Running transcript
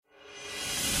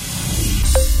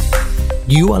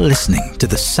You are listening to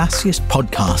the sassiest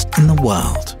podcast in the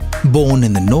world. Born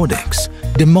in the Nordics,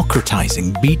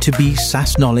 democratizing B2B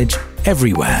SaaS knowledge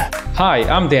everywhere. Hi,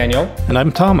 I'm Daniel. And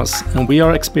I'm Thomas, and we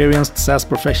are experienced SaaS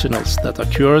professionals that are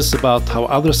curious about how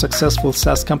other successful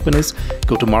SaaS companies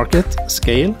go to market,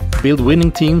 scale, build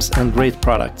winning teams, and great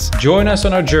products. Join us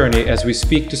on our journey as we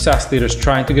speak to SaaS leaders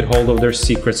trying to get hold of their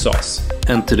secret sauce.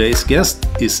 And today's guest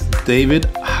is David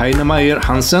Heinemeier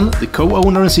Hansson, the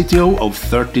co-owner and CTO of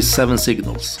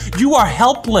 37signals. You are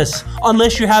helpless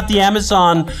unless you have the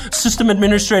Amazon system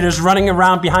administrators running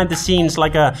around behind the scenes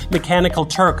like a mechanical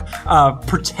Turk,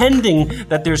 pretending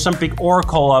that there's some big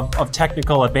oracle of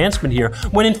technical advancement here,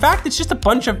 when in fact it's just a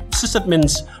bunch of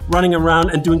sysadmins running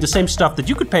around and doing the same stuff that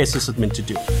you could pay a sysadmin to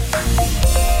do.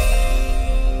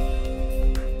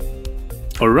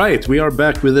 All right, we are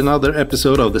back with another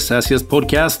episode of the Sassiest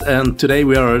podcast, and today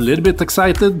we are a little bit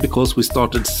excited because we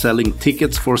started selling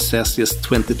tickets for Sassiest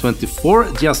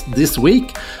 2024 just this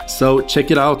week. So check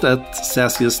it out at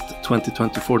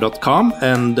sassiest2024.com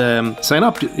and sign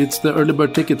up. It's the early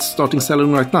bird tickets starting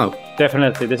selling right now.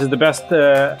 Definitely. This is the best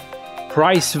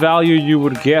price value you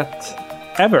would get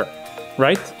ever,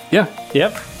 right? Yeah.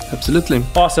 Yep. Absolutely.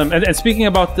 Awesome. And speaking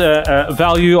about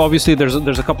value, obviously there's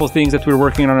a couple of things that we're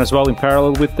working on as well in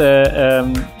parallel with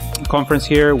the conference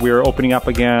here. We're opening up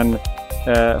again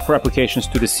for applications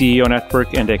to the CEO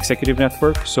network and the executive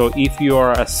network. So if you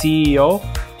are a CEO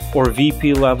or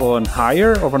VP level and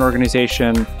higher of an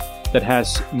organization that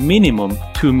has minimum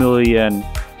 2 million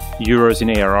euros in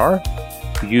ARR,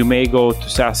 you may go to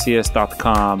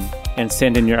sassiest.com and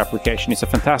send in your application. It's a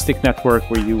fantastic network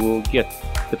where you will get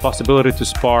the possibility to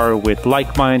spar with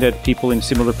like-minded people in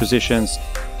similar positions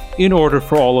in order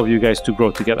for all of you guys to grow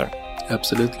together.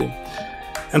 Absolutely.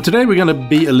 And today we're going to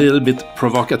be a little bit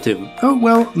provocative. Oh,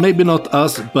 well, maybe not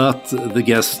us, but the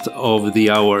guest of the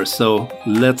hour. So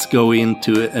let's go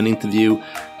into an interview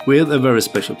with a very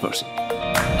special person.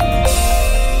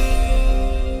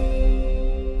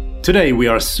 Today, we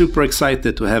are super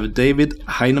excited to have David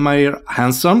Heinemeier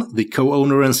Hansson, the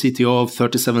co-owner and CTO of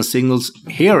 37signals,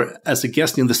 here as a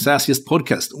guest in the Sassiest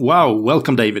podcast. Wow,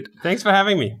 welcome, David. Thanks for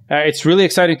having me. It's really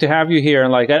exciting to have you here.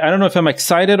 And I don't know if I'm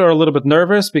excited or a little bit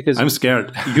nervous because I'm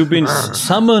scared. You've been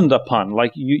summoned upon.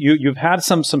 You've had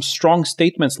some strong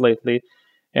statements lately,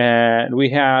 and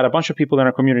we had a bunch of people in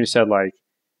our community said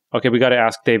okay, we got to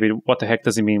ask David, what the heck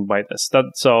does he mean by this?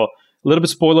 So a little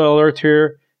bit spoiler alert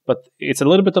here. But it's a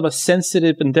little bit of a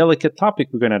sensitive and delicate topic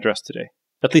we're going to address today.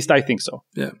 At least I think so.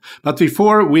 Yeah. But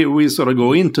before we sort of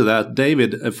go into that,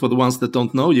 David, for the ones that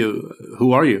don't know you,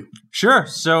 who are you? Sure.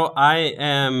 So I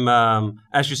am,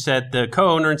 as you said, the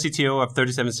co-owner and CTO of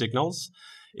 37signals.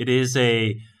 It is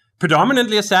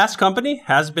predominantly a SaaS company,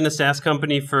 has been a SaaS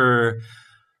company for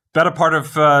better part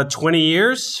of 20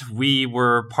 years. We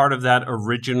were part of that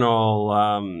original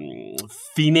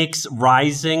Phoenix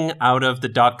rising out of the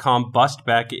 .com bust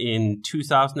back in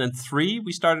 2003.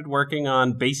 We started working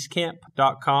on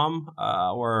Basecamp.com,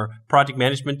 or project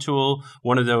management tool,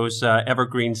 one of those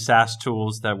evergreen SaaS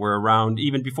tools that were around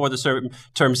even before the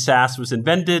term SaaS was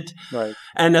invented. Right.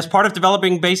 And as part of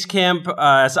developing Basecamp,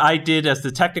 as I did as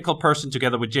the technical person,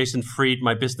 together with Jason Fried,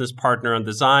 my business partner on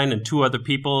design, and two other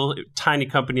people, tiny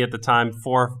company at the time,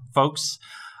 4 folks,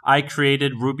 I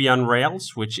created Ruby on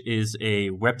Rails, which is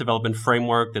a web development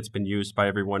framework that's been used by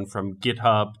everyone from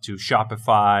GitHub to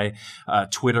Shopify.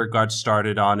 Twitter got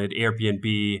started on it,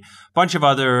 Airbnb, a bunch of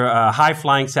other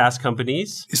high-flying SaaS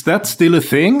companies. Is that still a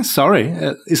thing? Sorry.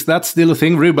 Is that still a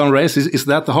thing? Ruby on Rails? Is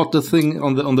that the hottest thing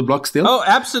on the block still? Oh,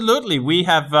 absolutely. We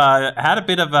have had a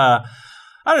bit of a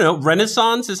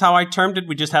renaissance is how I termed it.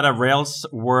 We just had a Rails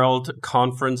World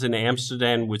conference in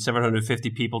Amsterdam with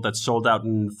 750 people that sold out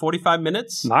in 45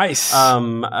 minutes. Nice.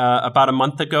 About a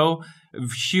month ago.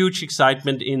 Huge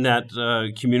excitement in that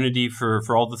community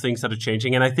for all the things that are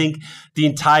changing. And I think the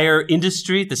entire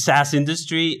industry, the SaaS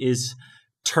industry, is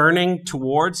turning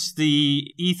towards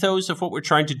the ethos of what we're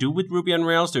trying to do with Ruby on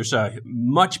Rails. There's a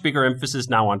much bigger emphasis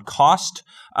now on cost,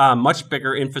 much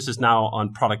bigger emphasis now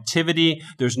on productivity.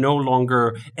 There's no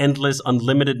longer endless,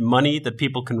 unlimited money that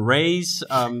people can raise.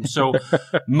 So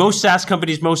most SaaS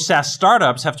companies, most SaaS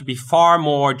startups have to be far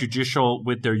more judicial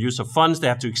with their use of funds. They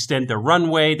have to extend their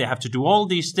runway. They have to do all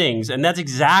these things. And that's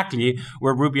exactly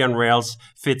where Ruby on Rails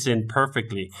fits in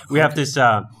perfectly. We have this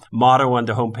motto on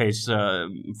the homepage,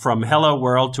 from Hello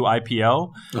World to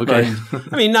IPO. Okay.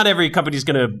 I mean, not every company is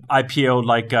going to IPO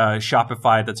like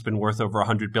Shopify that's been worth over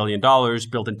 $100 billion,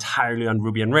 built entirely on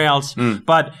Ruby on Rails.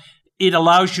 But it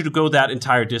allows you to go that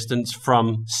entire distance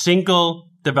from single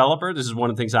developer. This is one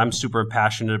of the things I'm super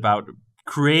passionate about.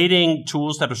 creating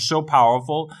tools that are so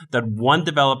powerful that one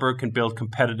developer can build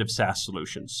competitive SaaS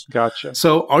solutions. Gotcha.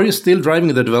 So are you still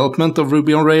driving the development of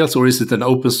Ruby on Rails, or is it an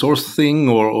open source thing,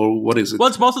 or what is it? Well,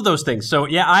 it's both of those things. So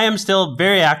yeah, I am still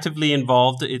very actively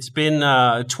involved. It's been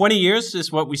 20 years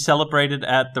is what we celebrated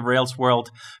at the Rails World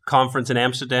conference in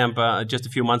Amsterdam just a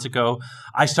few months ago.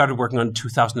 I started working on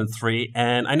 2003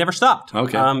 and I never stopped.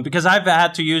 Okay. Because I've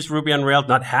had to use Ruby on Rails,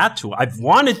 not had to, I've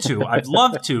wanted to, I've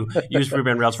loved to use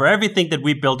Ruby on Rails for everything that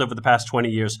we've built over the past 20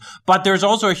 years. But there's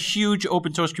also a huge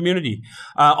open source community.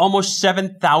 Almost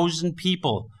 7,000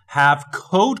 people have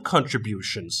code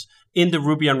contributions in the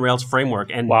Ruby on Rails framework.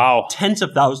 And wow. Tens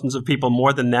of thousands of people,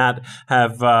 more than that,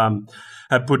 have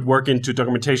put work into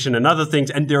documentation and other things.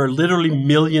 And there are literally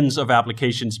millions of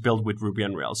applications built with Ruby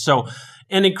on Rails. So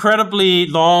an incredibly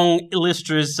long,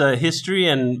 illustrious history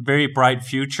and very bright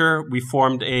future. We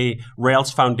formed a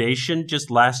Rails Foundation just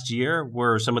last year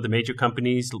where some of the major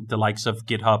companies, the likes of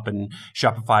GitHub and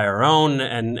Shopify our own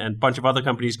and a bunch of other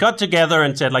companies got together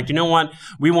and said, like, you know what?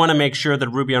 We want to make sure that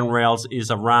Ruby on Rails is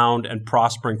around and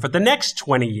prospering for the next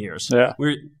 20 years. Yeah.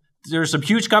 There's some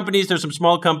huge companies. There's some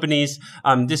small companies.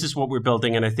 This is what we're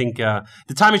building, and I think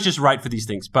the time is just right for these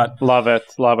things. But love it.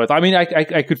 I mean,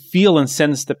 I could feel and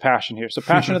sense the passion here. So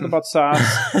passionate about SaaS,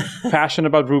 passionate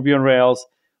about Ruby on Rails.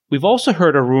 We've also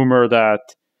heard a rumor that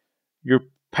you're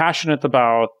passionate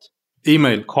about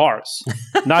email cars,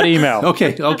 not email.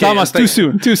 Okay. Thomas, too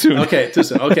soon. Okay, too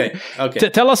soon. Okay.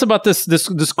 Tell us about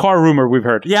this car rumor we've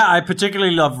heard. Yeah, I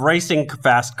particularly love racing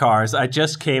fast cars. I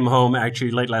just came home actually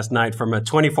late last night from a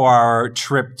 24-hour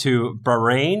trip to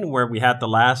Bahrain, where we had the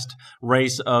last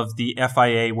race of the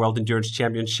FIA World Endurance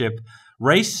Championship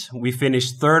race. We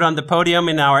finished third on the podium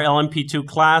in our LMP2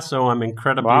 class, so I'm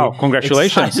incredibly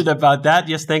congratulations. excited about that.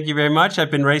 Yes, thank you very much.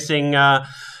 I've been racing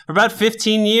for about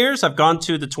 15 years. I've gone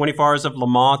to the 24 Hours of Le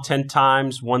Mans 10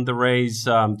 times, won the race.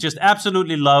 Just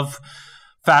absolutely love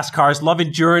fast cars, love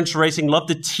endurance racing, love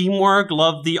the teamwork,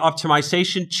 love the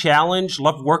optimization challenge,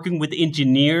 love working with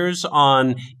engineers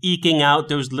on eking out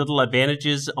those little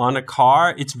advantages on a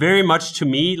car. It's very much to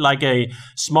me like a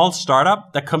small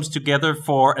startup that comes together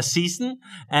for a season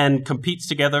and competes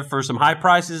together for some high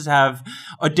prizes, have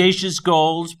audacious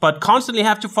goals, but constantly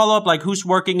have to follow up, like who's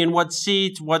working in what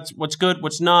seat, what's good,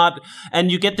 what's not.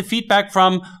 And you get the feedback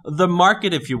from the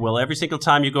market, if you will. Every single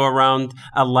time you go around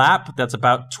a lap, that's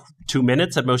about 2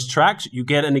 minutes at most tracks, you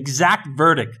get an exact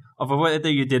verdict of whether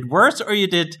you did worse or you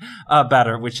did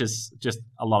better, which is just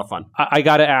a lot of fun. I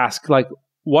got to ask, like,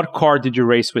 what car did you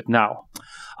race with now?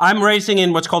 I'm racing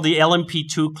in what's called the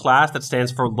LMP2 class. That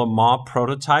stands for Le Mans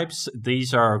prototypes.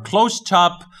 These are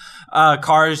closed-top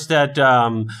cars that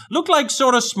look like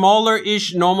sort of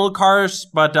smaller-ish normal cars,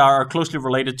 but are closely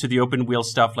related to the open-wheel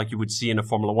stuff like you would see in a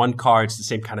Formula One car. It's the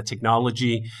same kind of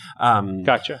technology.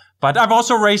 Gotcha. But I've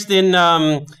also raced in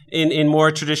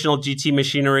more traditional GT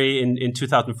machinery. In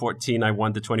 2014, I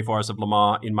won the 24 Hours of Le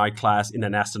Mans in my class in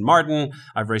an Aston Martin.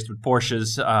 I've raced with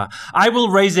Porsches. I will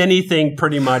race anything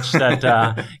pretty much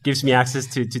that gives me access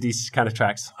to these kind of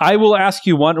tracks. I will ask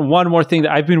you one more thing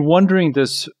that I've been wondering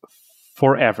this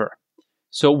forever.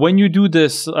 So when you do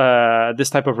this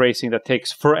type of racing that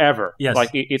takes forever, yes.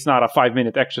 Like it's not a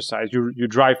 5-minute exercise. You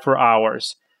drive for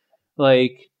hours.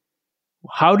 Like,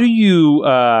 how do you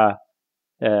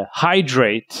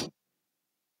hydrate?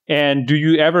 And do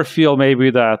you ever feel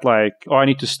maybe that, like, oh, I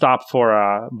need to stop for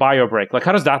a bio break? Like,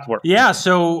 how does that work? Yeah,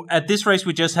 so at this race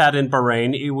we just had in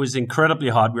Bahrain, it was incredibly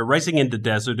hot. We were racing in the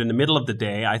desert in the middle of the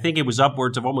day. I think it was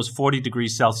upwards of almost 40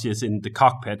 degrees Celsius in the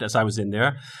cockpit as I was in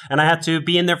there. And I had to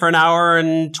be in there for an hour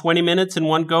and 20 minutes in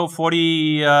one go,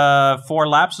 44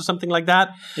 laps or something like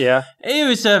that. Yeah. It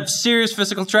was a serious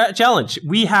physical challenge.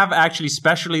 We have actually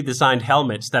specially designed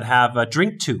helmets that have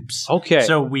drink tubes. Okay.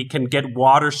 So we can get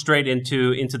water straight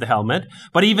into the helmet.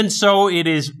 But even so, it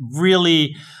is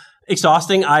really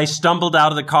exhausting. I stumbled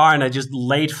out of the car and I just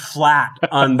laid flat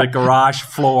on the garage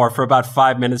floor for about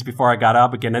 5 minutes before I got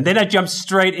up again. And then I jumped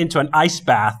straight into an ice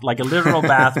bath, like a literal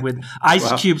bath with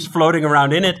ice cubes floating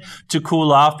around in it to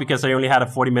cool off because I only had a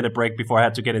 40-minute break before I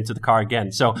had to get into the car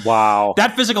again. So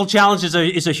that physical challenge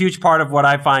is a huge part of what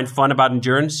I find fun about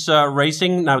endurance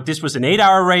racing. Now, this was an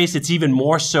 8-hour race. It's even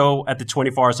more so at the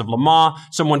 24 Hours of Le Mans.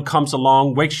 Someone comes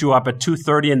along, wakes you up at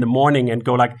 2:30 in the morning and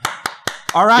go like,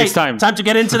 all right, it's time to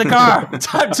get into the car.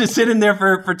 Time to sit in there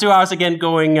for 2 hours again,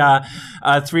 going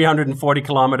 340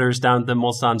 kilometers down the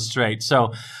Mulsanne Strait.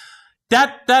 So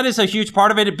that is a huge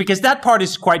part of it because that part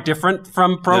is quite different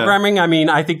from programming. Yeah. I mean,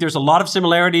 I think there's a lot of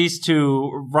similarities to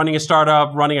running a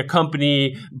startup, running a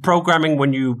company, programming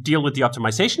when you deal with the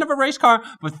optimization of a race car.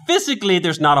 But physically,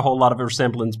 there's not a whole lot of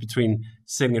resemblance between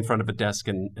sitting in front of a desk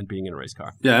and being in a race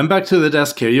car. Yeah, and back to the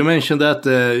desk here. You mentioned that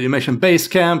you mentioned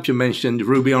Basecamp, you mentioned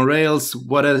Ruby on Rails.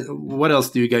 What else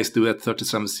do you guys do at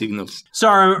 37signals? So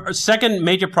our second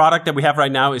major product that we have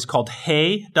right now is called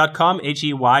Hey.com,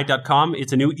 Hey.com.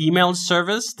 It's a new email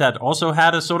service that also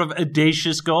had a sort of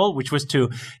audacious goal, which was to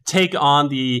take on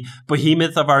the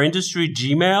behemoth of our industry,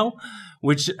 Gmail,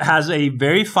 which has a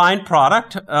very fine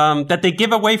product that they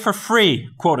give away for free,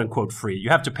 quote unquote free.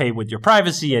 You have to pay with your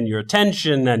privacy and your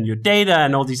attention and your data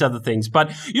and all these other things,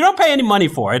 but you don't pay any money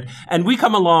for it. And we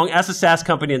come along as a SaaS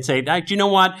company and say, do you know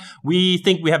what? We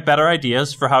think we have better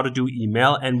ideas for how to do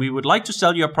email, and we would like to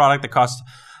sell you a product that costs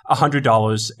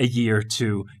 $100 a year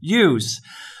to use.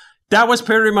 That was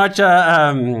pretty much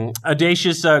an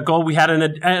audacious goal we had,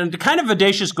 and the kind of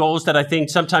audacious goals that I think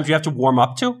sometimes you have to warm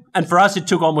up to. And for us, it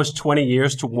took almost 20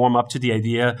 years to warm up to the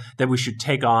idea that we should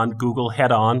take on Google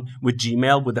head on with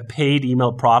Gmail, with a paid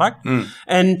email product.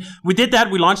 And we did that.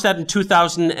 We launched that in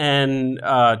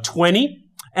 2020.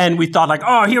 And we thought like,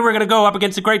 oh, here we're going to go up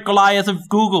against the great Goliath of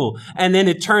Google. And then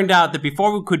it turned out that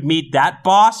before we could meet that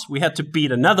boss, we had to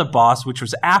beat another boss, which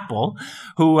was Apple,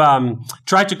 who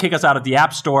tried to kick us out of the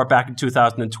App Store back in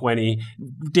 2020,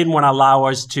 didn't want to allow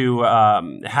us to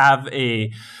have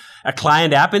a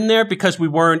client app in there because we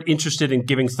weren't interested in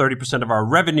giving 30% of our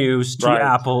revenues to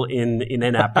Apple in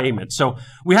in-app payments. So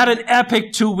we had an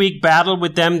epic 2-week battle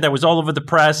with them that was all over the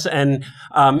press. And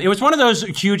it was one of those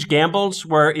huge gambles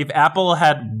where if Apple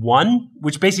had won,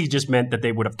 which basically just meant that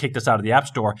they would have kicked us out of the App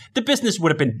Store, the business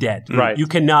would have been dead. Right. You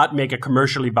cannot make a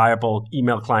commercially viable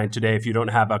email client today if you don't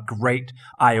have a great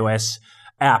iOS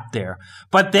app there.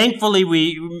 But thankfully,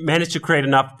 we managed to create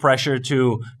enough pressure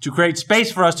to create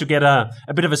space for us to get a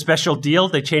bit of a special deal.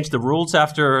 They changed the rules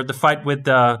after the fight with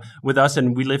us,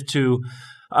 and we lived to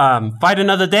fight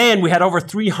another day. And we had over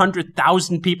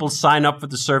 300,000 people sign up for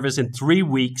the service in 3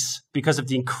 weeks because of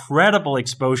the incredible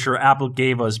exposure Apple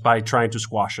gave us by trying to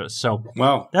squash us. So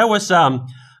wow, that was a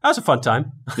fun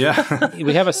time. Yeah,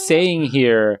 we have a saying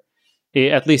here,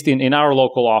 at least in our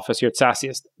local office here at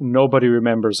Sassiest: nobody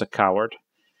remembers a coward.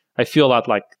 I feel that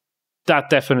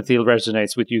definitely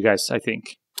resonates with you guys, I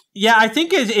think. Yeah, I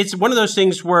think it's one of those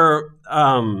things where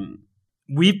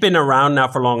we've been around now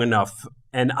for long enough,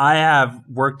 and I have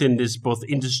worked in this both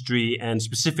industry and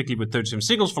specifically with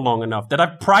 37signals for long enough that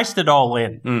I've priced it all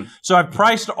in. So I've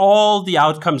priced all the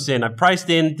outcomes in. I've priced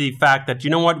in the fact that, you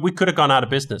know what, we could have gone out of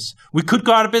business. We could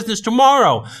go out of business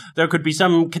tomorrow. There could be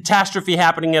some catastrophe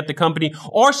happening at the company,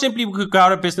 or simply we could go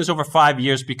out of business over 5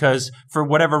 years because for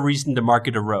whatever reason the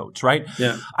market erodes, right?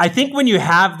 Yeah. I think when you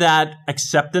have that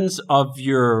acceptance of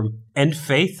your end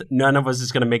faith, none of us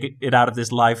is going to make it out of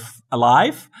this life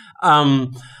alive.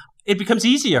 It becomes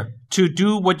easier to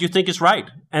do what you think is right.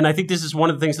 And I think this is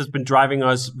one of the things that's been driving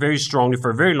us very strongly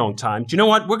for a very long time. Do you know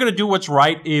what? We're going to do what's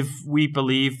right if we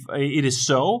believe it is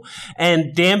so,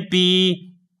 and damn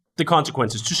be the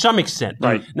consequences to some extent.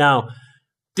 Right. Now,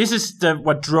 this is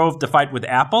what drove the fight with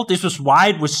Apple. This was why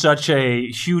it was such a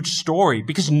huge story,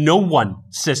 because no one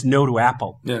says no to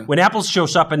Apple. Yeah. When Apple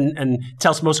shows up and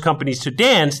tells most companies to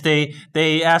dance, they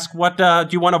ask, "What do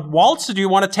you want, a waltz or do you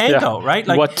want a tango?" Right?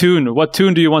 Like, what tune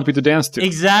do you want me to dance to?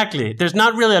 Exactly. There's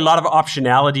not really a lot of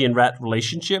optionality in that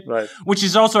relationship, right. Which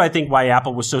is also, I think, why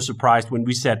Apple was so surprised when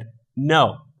we said,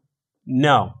 no,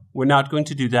 we're not going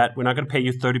to do that. We're not going to pay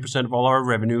you 30% of all our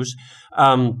revenues.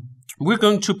 We're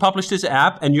going to publish this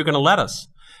app and you're going to let us.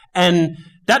 And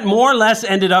that more or less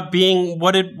ended up being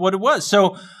what it was.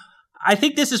 So I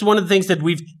think this is one of the things that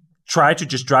we've tried to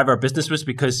just drive our business with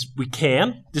because we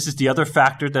can. This is the other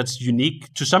factor that's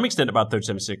unique to some extent about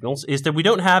 37signals, is that we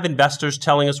don't have investors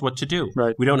telling us what to do.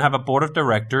 Right. We don't have a board of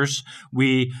directors.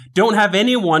 We don't have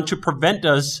anyone to prevent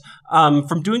us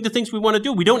from doing the things we want to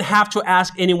do. We don't have to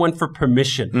ask anyone for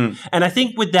permission. And I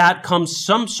think with that comes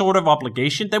some sort of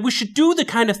obligation that we should do the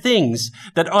kind of things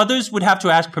that others would have to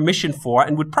ask permission for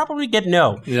and would probably get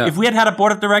no. Yeah. If we had a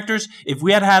board of directors, if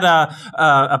we had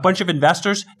a bunch of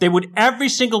investors, every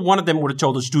single one of them would have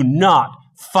told us, do not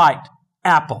fight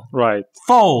Apple. Right.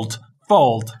 Fold.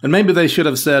 And maybe they should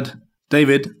have said,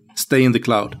 David, stay in the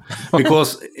cloud.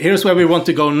 Because here's where we want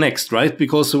to go next, right?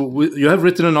 Because you have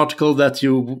written an article that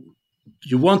you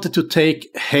wanted to take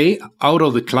Hey out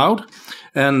of the cloud.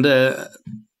 And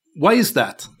why is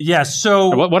that? Yes.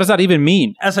 So what does that even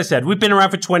mean? As I said, we've been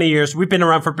around for 20 years. We've been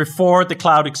around for before the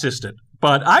cloud existed.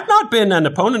 But I've not been an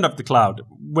opponent of the cloud.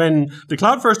 When the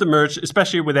cloud first emerged,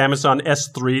 especially with Amazon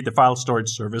S3, the file storage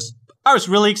service, I was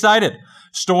really excited.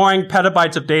 Storing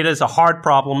petabytes of data is a hard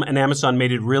problem, and Amazon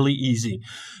made it really easy.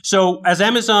 So as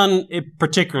Amazon,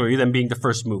 particularly them being the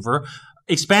first mover,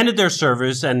 expanded their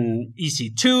service and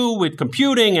EC2 with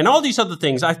computing and all these other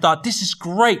things, I thought, this is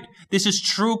great. This is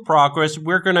true progress.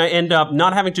 We're going to end up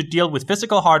not having to deal with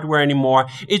physical hardware anymore.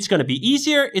 It's going to be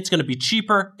easier. It's going to be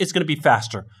cheaper. It's going to be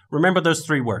faster. Remember those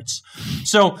 3 words.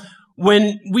 So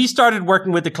when we started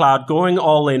working with the cloud, going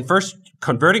all in, first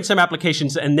converting some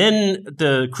applications, and then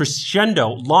the crescendo,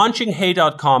 launching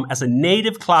Hey.com as a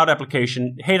native cloud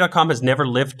application. Hey.com has never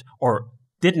lived or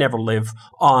did never live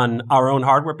on our own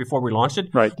hardware before we launched it.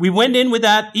 Right. We went in with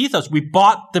that ethos. We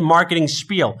bought the marketing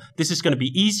spiel. This is going to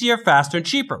be easier, faster, and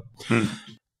cheaper.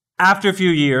 After a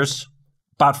few years,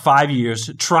 about 5 years,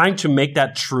 trying to make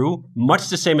that true, much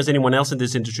the same as anyone else in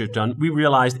this industry have done, we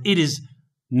realized it is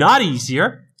not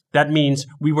easier. That means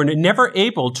we were never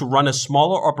able to run a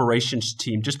smaller operations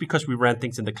team just because we ran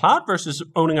things in the cloud versus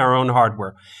owning our own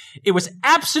hardware. It was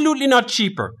absolutely not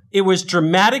cheaper. It was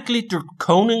dramatically,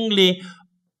 draconianly,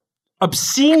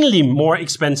 obscenely more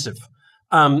expensive.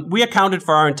 We accounted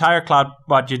for our entire cloud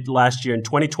budget last year in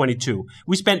 2022.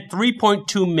 We spent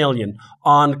 $3.2 million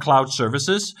on cloud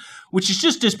services, which is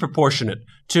just disproportionate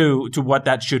to what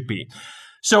that should be.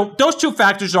 So those 2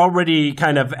 factors already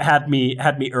kind of had me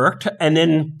irked. And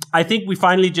then I think we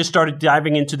finally just started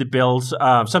diving into the builds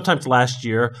sometimes last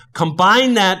year.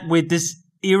 Combine that with this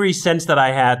eerie sense that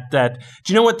I had that,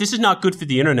 do you know what? This is not good for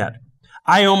the internet.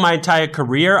 I owe my entire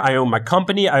career, I owe my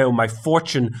company, I owe my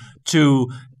fortune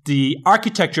to the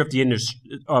architecture of the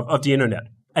internet.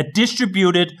 A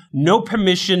distributed, no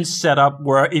permissions setup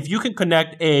where if you can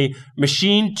connect a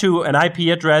machine to an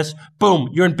IP address, boom,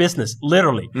 you're in business,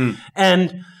 literally.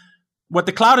 And what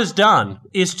the cloud has done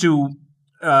is to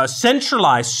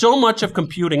centralize so much of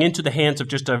computing into the hands of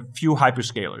just a few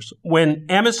hyperscalers. When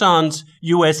Amazon's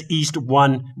US East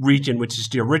 1 region, which is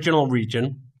the original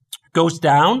region, goes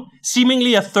down,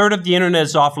 seemingly a third of the internet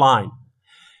is offline.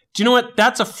 Do you know what?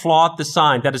 That's a flawed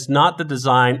design. That is not the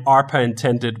design ARPA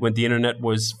intended when the internet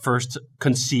was first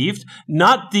conceived.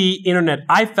 Not the internet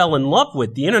I fell in love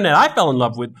with. The internet I fell in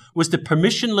love with was the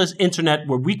permissionless internet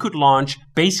where we could launch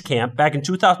Basecamp back in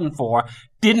 2004.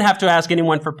 Didn't have to ask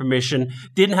anyone for permission.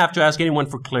 Didn't have to ask anyone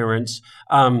for clearance.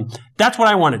 That's what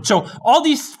I wanted. So all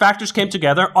these factors came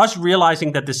together, us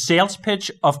realizing that the sales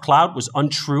pitch of cloud was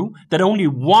untrue, that only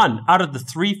 1 out of the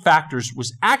 3 factors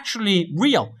was actually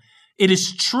real. It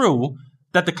is true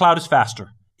that the cloud is faster.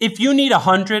 If you need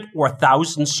 100 or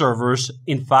 1,000 servers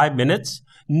in 5 minutes,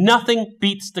 nothing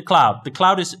beats the cloud. The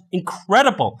cloud is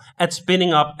incredible at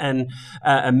spinning up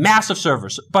a mass of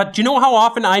servers. But do you know how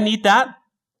often I need that?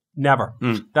 Never.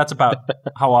 That's about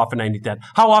how often I need that.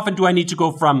 How often do I need to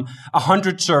go from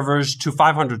 100 servers to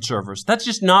 500 servers? That's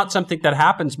just not something that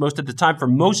happens most of the time for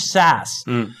most SaaS.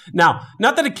 Now,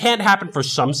 not that it can't happen for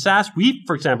some SaaS. We,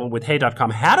 for example, with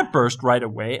Hey.com had a burst right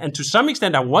away. And to some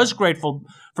extent, I was grateful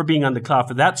for being on the cloud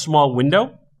for that small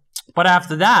window. But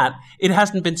after that, it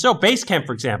hasn't been so. Basecamp,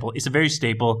 for example, is a very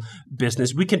stable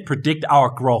business. We can predict our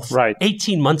growth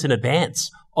 18 months in advance.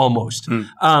 Almost.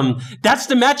 That's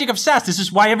the magic of SaaS. This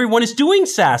is why everyone is doing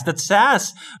SaaS. That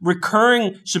SaaS,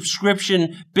 recurring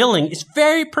subscription billing, is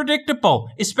very predictable,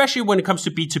 especially when it comes to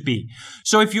B2B.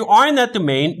 So if you are in that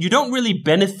domain, you don't really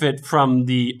benefit from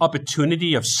the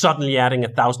opportunity of suddenly adding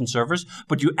 1,000 servers,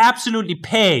 but you absolutely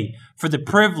pay for the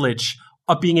privilege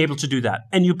of being able to do that.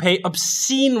 And you pay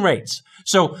obscene rates.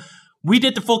 So we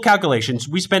did the full calculations.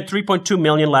 We spent $3.2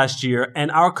 million last year, and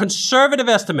our conservative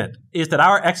estimate is that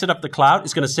our exit of the cloud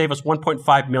is going to save us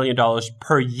 $1.5 million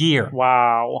per year.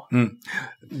 Wow.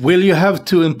 Will you have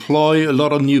to employ a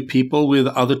lot of new people with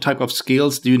other type of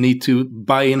skills? Do you need to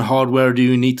buy in hardware? Do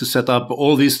you need to set up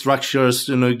all these structures,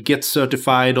 get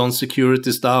certified on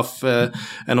security stuff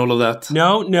and all of that?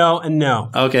 No, and no.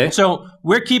 Okay. So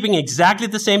we're keeping exactly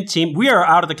the same team. We are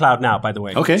out of the cloud now, by the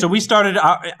way. Okay. So we started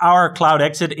our cloud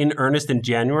exit in earnest in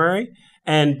January.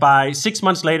 And by 6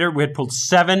 months later, we had pulled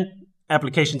 7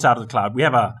 applications out of the cloud. We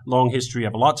have a long history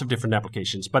of lots of different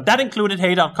applications, but that included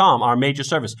Hey.com, our major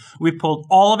service. We pulled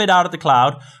all of it out of the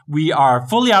cloud. We are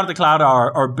fully out of the cloud.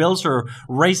 Our bills are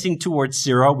racing towards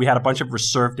 0. We had a bunch of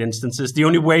reserved instances. The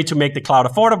only way to make the cloud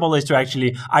affordable is to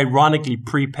actually, ironically,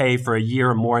 prepay for a year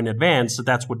or more in advance. So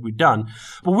that's what we've done.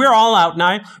 But we're all out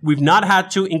now. We've not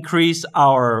had to increase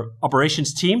our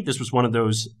operations team. This was one of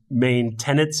those main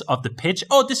tenets of the pitch.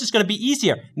 Oh, this is going to be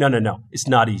easier. No. It's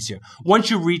not easier. Once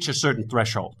you reach a certain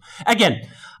threshold. Again,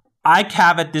 I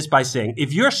caveat this by saying,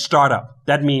 if you're a startup,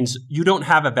 that means you don't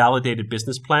have a validated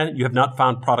business plan. You have not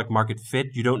found product market fit.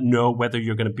 You don't know whether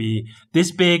you're going to be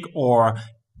this big or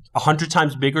 100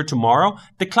 times bigger tomorrow.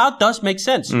 The cloud does make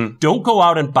sense. Don't go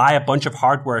out and buy a bunch of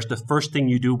hardware as the first thing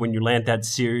you do when you land that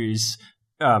series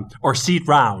or seed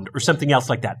round or something else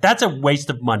like that. That's a waste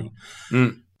of money.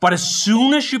 But as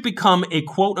soon as you become a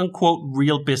quote unquote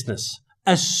real business,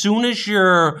 as soon as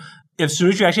you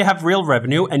actually have real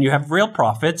revenue and you have real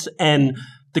profits and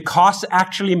the costs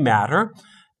actually matter,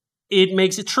 it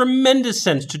makes a tremendous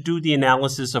sense to do the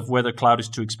analysis of whether cloud is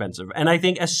too expensive. And I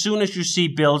think as soon as you see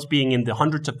bills being in the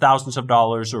hundreds of thousands of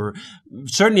dollars or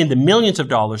certainly in the millions of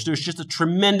dollars, there's just a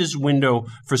tremendous window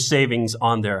for savings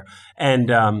on there.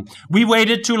 And we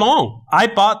waited too long. I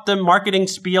bought the marketing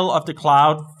spiel of the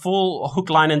cloud, full hook,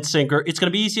 line, and sinker. It's going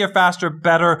to be easier, faster,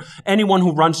 better. Anyone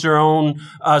who runs their own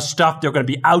stuff, they're going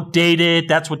to be outdated.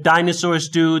 That's what dinosaurs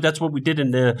do. That's what we did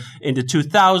in the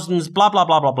 2000s, blah, blah,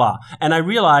 blah, blah, blah. And I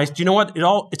realized, you know what?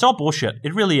 It's all bullshit.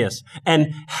 It really is.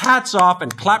 And hats off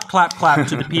and clap, clap, clap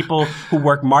to the people who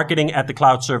work marketing at the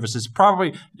cloud services.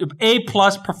 Probably A+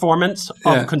 performance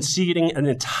of conceding an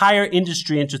entire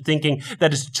industry into thinking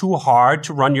that it's too hard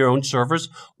to run your own servers.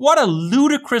 What a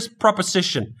ludicrous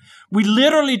proposition. We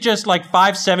literally just like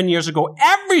 5-7 years ago,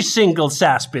 every single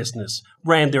SaaS business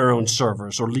ran their own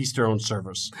servers or leased their own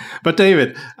servers. But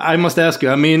David, I must ask you,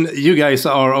 I mean, you guys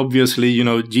are obviously,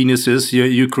 geniuses.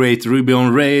 You create Ruby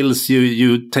on Rails,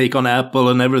 you take on Apple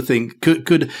and everything.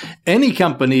 Could any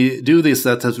company do this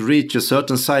that has reached a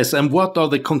certain size? And what are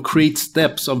the concrete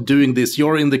steps of doing this?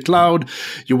 You're in the cloud,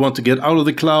 you want to get out of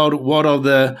the cloud. What are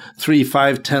the 3,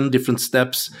 5, 10 different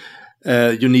steps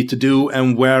you need to do,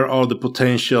 and where are the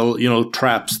potential,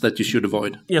 traps that you should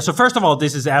avoid? Yeah. So first of all,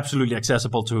 this is absolutely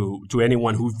accessible to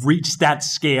anyone who've reached that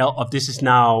scale of this is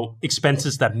now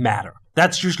expenses that matter.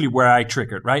 That's usually where I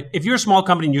triggered, right? If you're a small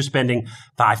company and you're spending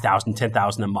 $5,000,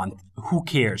 $10,000 a month, who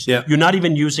cares? Yeah. You're not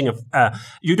even using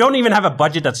you don't even have a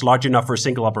budget that's large enough for a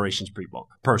single operations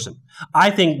person.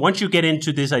 I think once you get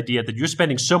into this idea that you're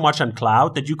spending so much on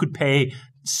cloud that you could pay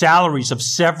salaries of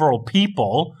several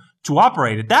people to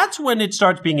operate it, that's when it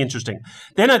starts being interesting.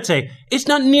 Then I'd say it's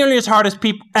not nearly as hard as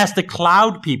the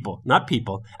cloud people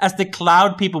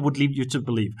would lead you to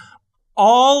believe.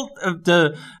 All of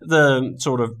the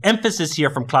sort of emphasis here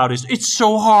from cloud is it's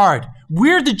so hard.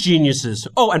 We're the geniuses.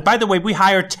 Oh, and by the way, we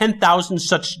hire 10,000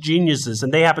 such geniuses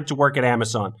and they happen to work at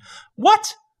Amazon.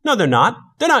 What? No, they're not.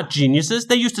 They're not geniuses.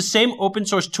 They use the same open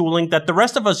source tooling that the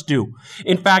rest of us do.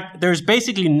 In fact, there's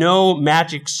basically no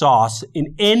magic sauce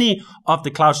in any of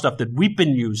the cloud stuff that we've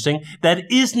been using that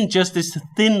isn't just this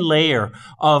thin layer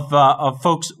of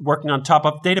folks working on top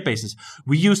of databases.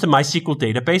 We use the MySQL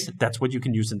database. That's what you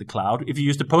can use in the cloud. If you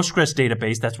use the Postgres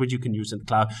database, that's what you can use in the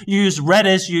cloud. You use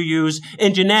Redis, you use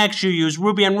Nginx, you use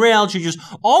Ruby on Rails, you use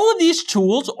all of these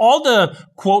tools. All the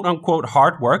quote unquote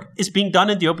hard work is being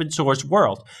done in the open source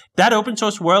world. That open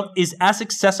source world is as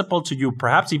accessible to you,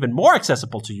 perhaps even more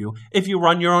accessible to you, if you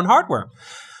run your own hardware.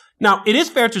 Now, it is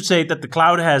fair to say that the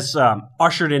cloud has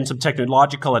ushered in some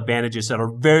technological advantages that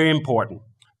are very important.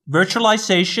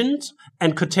 Virtualizations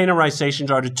and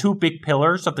containerizations are the two big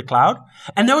pillars of the cloud.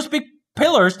 And those big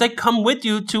pillars, they come with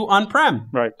you to on-prem.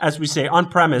 Right. As we say,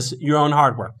 on-premise, your own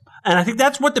hardware. And I think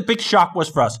that's what the big shock was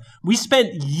for us. We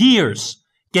spent years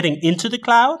getting into the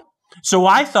cloud. So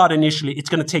I thought initially it's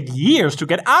going to take years to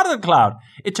get out of the cloud.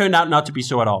 It turned out not to be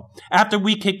so at all. After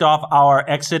we kicked off our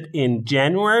exit in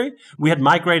January, we had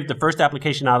migrated the first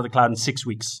application out of the cloud in 6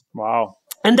 weeks. Wow.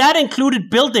 And that included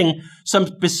building some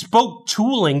bespoke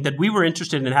tooling that we were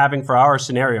interested in having for our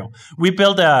scenario. We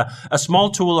built a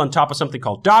small tool on top of something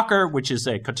called Docker, which is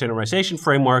a containerization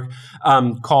framework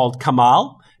called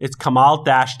Kamal. It's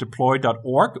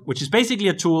kamal-deploy.org, which is basically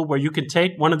a tool where you can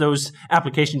take one of those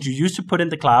applications you used to put in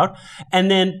the cloud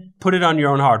and then put it on your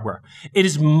own hardware. It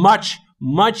is much,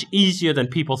 much easier than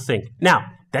people think. Now,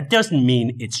 that doesn't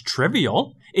mean it's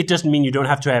trivial. It doesn't mean you don't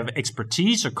have to have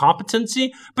expertise or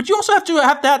competency, but you also have to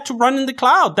have that to run in the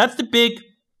cloud. That's the big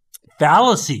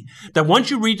fallacy, that once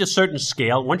you reach a certain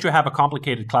scale, once you have a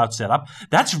complicated cloud setup,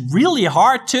 that's really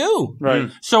hard too.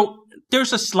 Right. So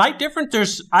there's a slight difference.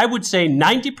 There's, I would say,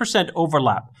 90%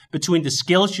 overlap between the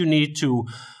skills you need to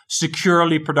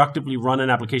securely, productively run an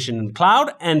application in the cloud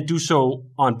and do so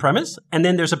on premise. And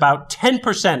then there's about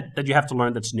 10% that you have to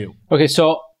learn that's new. Okay,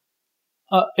 so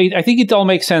I think it all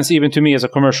makes sense even to me as a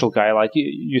commercial guy. Like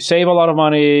you save a lot of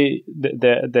money,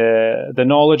 the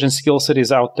knowledge and skill set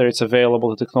is out there, it's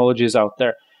available, the technology is out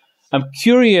there. I'm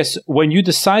curious, when you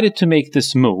decided to make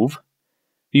this move,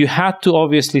 you had to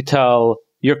obviously tell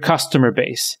your customer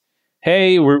base,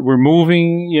 hey, we're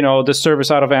moving, the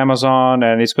service out of Amazon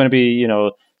and it's going to be,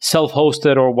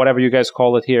 self-hosted or whatever you guys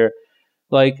call it here.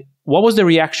 Like, what was the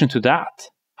reaction to that?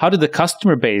 how did the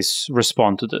customer base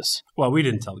respond to this? Well, we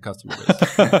didn't tell the customer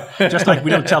base. Just like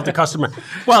we don't tell the customer.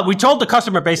 Well, we told the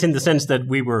customer base in the sense that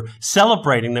we were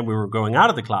celebrating that we were going out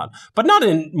of the cloud, but not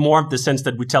in more of the sense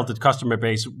that we tell the customer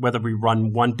base whether we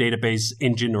run one database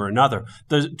engine or another.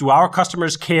 Do our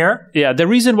customers care? Yeah, the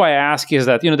reason why I ask is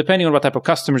that, depending on what type of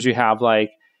customers you have,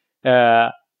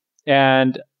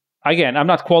 and again, I'm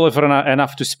not qualified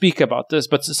enough to speak about this,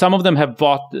 but some of them have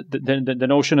bought the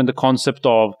notion and the concept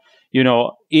of,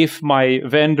 if my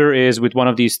vendor is with one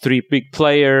of these three big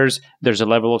players, there's a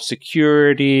level of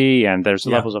security and there's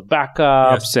levels of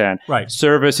backups and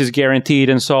service is guaranteed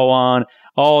and so on.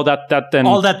 Oh, that then...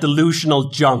 All that delusional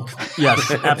junk. Yes,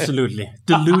 absolutely.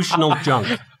 Delusional junk.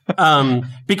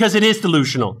 Because it is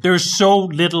delusional. There's so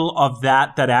little of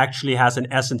that actually has an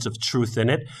essence of truth in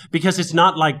it, because it's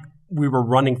not like we were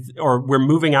running or we're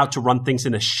moving out to run things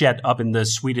in a shed up in the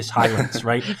Swedish Highlands,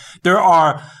 right? There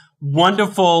are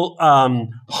wonderful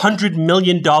 $100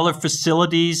 million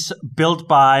facilities built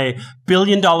by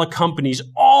billion-dollar companies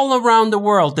all around the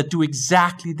world that do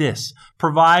exactly this.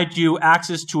 Provide you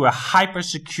access to a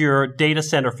hyper-secure data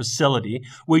center facility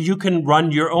where you can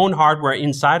run your own hardware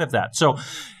inside of that. So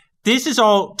this is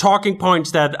all talking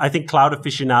points that I think cloud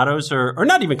aficionados, or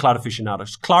not even cloud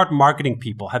aficionados, cloud marketing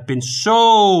people have been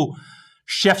so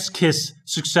chef's kiss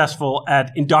successful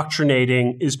at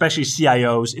indoctrinating, especially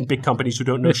CIOs in big companies who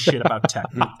don't know shit about tech,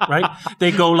 right?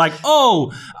 They go like,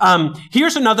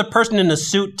 here's another person in a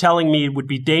suit telling me it would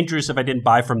be dangerous if I didn't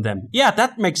buy from them. Yeah,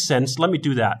 that makes sense. Let me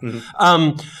do that.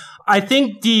 I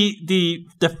think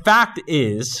the fact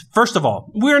is, first of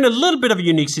all, we're in a little bit of a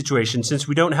unique situation since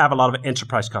we don't have a lot of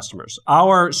enterprise customers.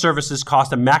 Our services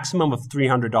cost a maximum of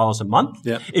 $300 a month.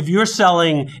 Yeah. If you're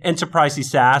selling enterprise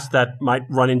SaaS that might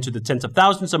run into the tens of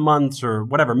thousands a month or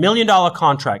whatever, $1 million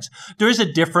contracts, there is a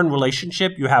different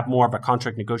relationship. You have more of a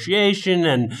contract negotiation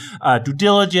and due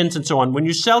diligence and so on. When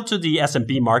you sell to the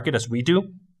SMB market, as we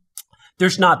do,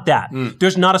 there's not that.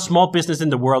 There's not a small business in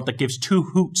the world that gives two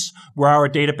hoots where our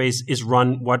database is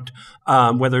run,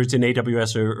 whether it's in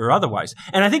AWS or otherwise.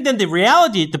 And I think then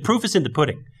the proof is in the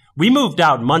pudding. We moved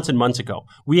out months and months ago.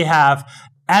 We have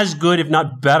as good, if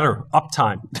not better,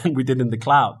 uptime than we did in the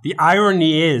cloud. The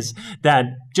irony is that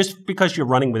just because you're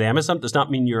running with Amazon does not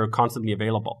mean you're constantly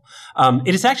available.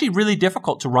 It is actually really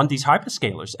difficult to run these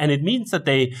hyperscalers, and it means that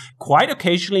they quite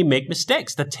occasionally make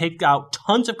mistakes that take out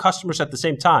tons of customers at the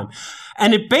same time.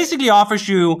 And it basically offers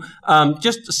you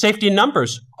just safety in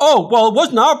numbers. Oh, well, it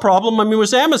wasn't our problem. I mean, it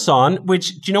was Amazon,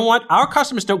 which, do you know what? Our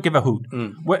customers don't give a hoot.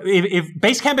 If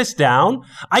Basecamp is down,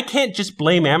 I can't just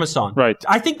blame Amazon. Right.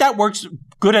 I think that works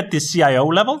good at the CIO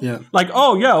level. Yeah. Like,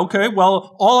 oh, yeah, okay,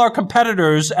 well, all our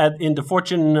competitors in the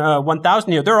Fortune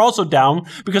 1000 here, they're also down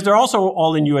because they're also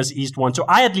all in US East 1. So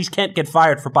I at least can't get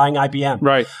fired for buying IBM.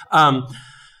 Right.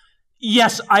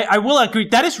 Yes, I will agree.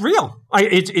 That is real.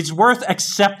 It's worth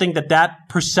accepting that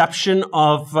perception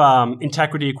of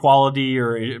integrity, quality,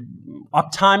 or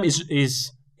uptime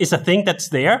is a thing that's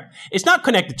there. It's not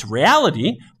connected to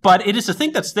reality, but it is a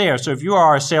thing that's there. So if you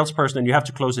are a salesperson and you have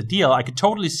to close a deal, I could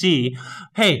totally see,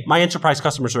 hey, my enterprise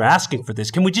customers are asking for this.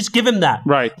 Can we just give them that?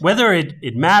 Right. Whether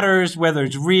it matters, whether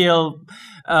it's real,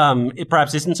 it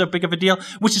perhaps isn't so big of a deal,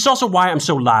 which is also why I'm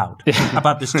so loud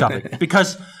about this topic.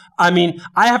 Because I mean,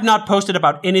 I have not posted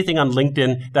about anything on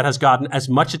LinkedIn that has gotten as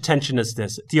much attention as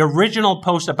this. The original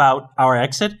post about our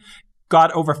exit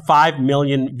got over 5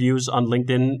 million views on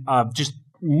LinkedIn, just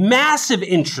massive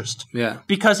interest. Yeah.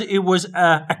 Because it was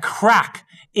a crack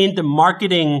in the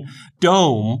marketing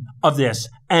dome of this.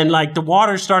 And like the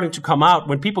water's starting to come out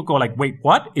when people go like, wait,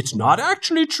 what? It's not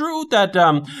actually true that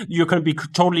you're going to be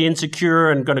totally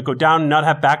insecure and going to go down and not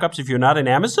have backups if you're not in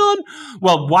Amazon?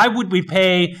 Well, why would we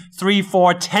pay 3,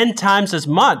 4, 10 times as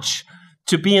much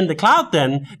to be in the cloud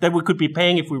then that we could be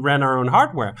paying if we ran our own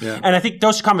hardware? Yeah. And I think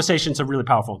those conversations are really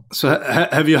powerful. So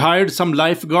have you hired some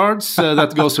lifeguards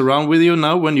that goes around with you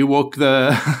now when you walk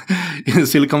in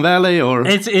Silicon Valley? Or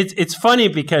it's funny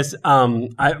because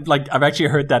I've actually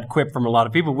heard that quip from a lot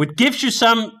of people, which gives you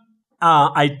some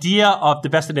idea of the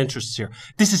vested interests here.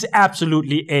 This is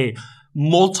absolutely a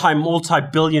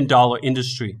multi-billion-dollar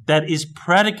industry that is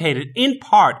predicated in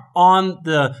part on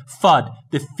the FUD,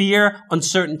 the fear,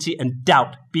 uncertainty, and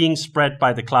doubt being spread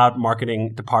by the cloud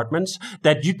marketing departments,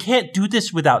 that you can't do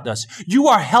this without us. You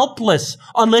are helpless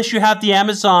unless you have the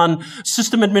Amazon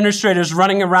system administrators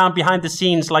running around behind the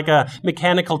scenes like a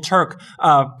mechanical Turk,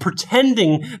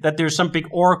 pretending that there's some big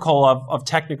oracle of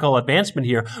technical advancement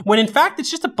here, when in fact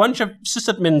it's just a bunch of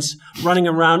sysadmins running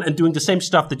around and doing the same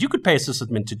stuff that you could pay a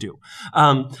sysadmin to do.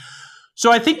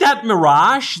 So I think that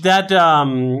mirage, that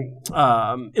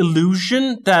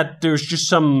illusion that there's just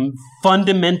some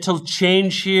fundamental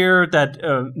change here, that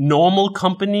normal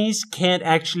companies can't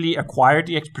actually acquire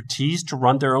the expertise to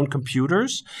run their own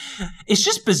computers, it's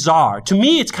just bizarre. To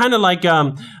me, it's kind of like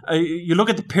you look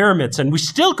at the pyramids and we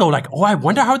still go like, oh, I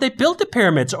wonder how they built the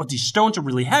pyramids. Oh, these stones are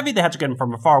really heavy. They had to get them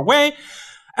from far away.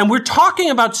 And we're talking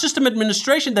about system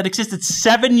administration that existed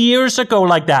 7 years ago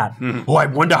like that. Mm-hmm. Oh, I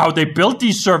wonder how they built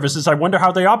these services. I wonder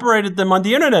how they operated them on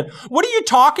the internet. What are you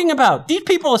talking about? These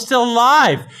people are still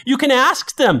alive. You can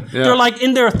ask them. Yeah. They're like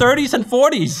in their 30s and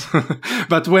 40s.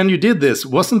 But when you did this,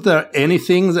 wasn't there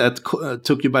anything that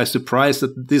took you by surprise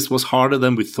that this was harder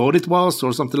than we thought it was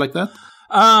or something like that?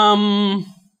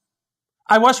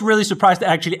 I was really surprised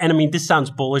actually, and I mean, this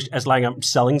sounds bullish as like I'm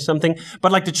selling something,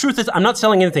 but like the truth is I'm not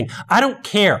selling anything. I don't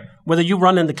care whether you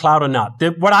run in the cloud or not.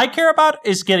 What I care about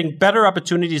is getting better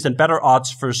opportunities and better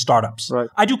odds for startups. Right.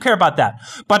 I do care about that.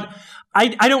 But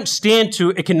I don't stand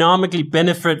to economically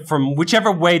benefit from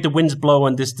whichever way the winds blow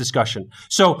on this discussion.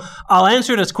 So I'll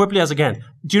answer it as quickly as I can.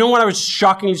 Do you know what I was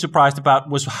shockingly surprised about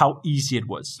was how easy it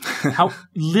was, how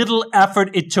little effort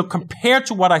it took compared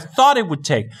to what I thought it would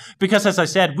take. Because as I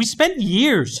said, we spent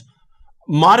years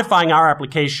modifying our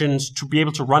applications to be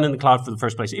able to run in the cloud for the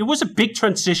first place. It was a big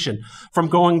transition from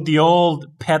going the old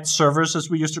pet servers, as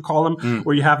we used to call them,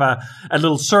 where you have a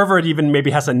little server. It even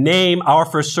maybe has a name. Our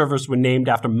first servers were named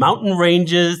after mountain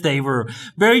ranges. They were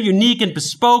very unique and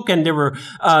bespoke, and there were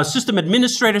system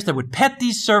administrators that would pet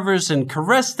these servers and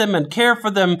caress them and care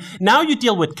for them. Now you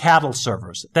deal with cattle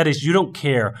servers. That is, you don't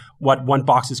care what one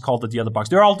box is called or the other box.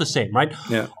 They're all the same, right?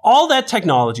 Yeah. All that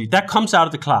technology that comes out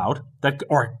of the cloud,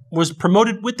 or was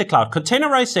promoted with the cloud,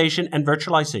 containerization and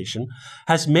virtualization,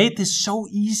 has made this so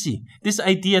easy. This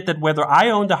idea that whether I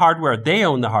own the hardware or they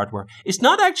own the hardware is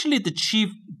not actually the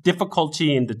chief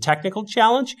difficulty in the technical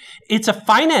challenge. It's a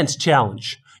finance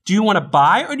challenge. Do you want to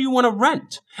buy or do you want to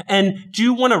rent? And do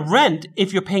you want to rent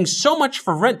if you're paying so much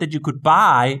for rent that you could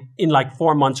buy in like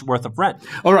 4 months worth of rent?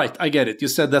 All right, I get it. You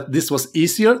said that this was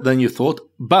easier than you thought,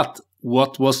 but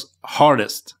what was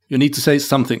hardest? You need to say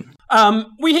something.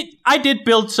 I did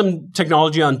build some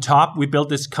technology on top. We built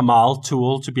this Kamal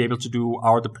tool to be able to do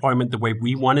our deployment the way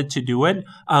we wanted to do it.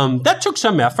 That took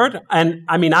some effort. And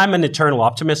I mean, I'm an eternal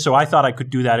optimist, so I thought I could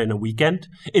do that in a weekend.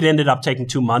 It ended up taking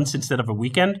 2 months instead of a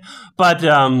weekend. But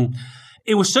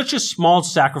it was such a small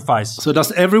sacrifice. So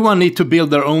does everyone need to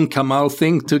build their own Kamal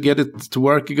thing to get it to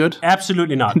work good?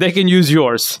 Absolutely not. They can use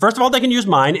yours. First of all, they can use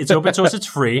mine. It's open source, it's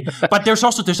free. But there's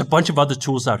a bunch of other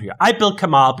tools out here. I built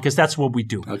Kamal because that's what we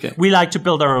do. Okay. We like to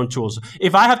build our own tools.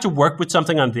 If I have to work with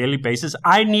something on a daily basis,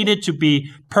 I need it to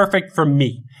be perfect for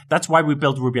me. That's why we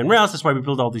build Ruby on Rails. That's why we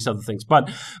build all these other things. But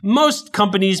most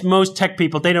companies, most tech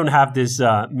people, they don't have this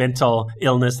mental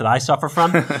illness that I suffer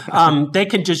from. They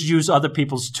can just use other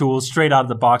people's tools straight out of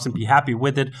the box and be happy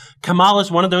with it. Kamal is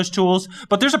one of those tools,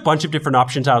 but there's a bunch of different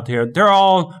options out there. They're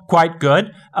all quite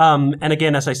good. And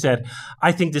again, as I said,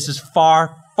 I think this is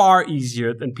far, far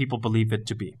easier than people believe it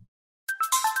to be.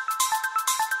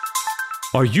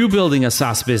 Are you building a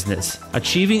SaaS business?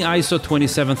 Achieving ISO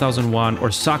 27001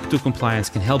 or SOC 2 compliance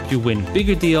can help you win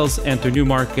bigger deals, enter new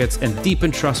markets, and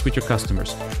deepen trust with your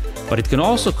customers. But it can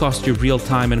also cost you real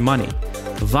time and money.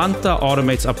 Vanta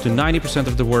automates up to 90%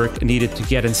 of the work needed to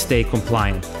get and stay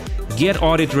compliant. Get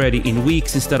audit ready in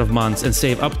weeks instead of months and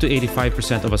save up to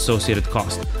 85% of associated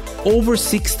cost. Over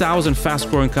 6,000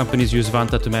 fast-growing companies use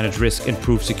Vanta to manage risk and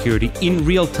prove security in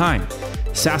real time.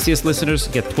 Sassiest listeners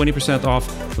get 20% off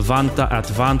Vanta at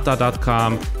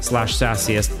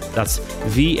vanta.com/sassiest. That's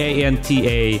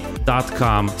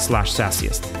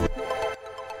VANTA.com/sassiest.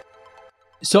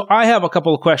 So I have a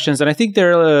couple of questions, and I think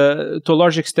they're to a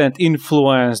large extent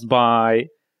influenced by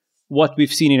what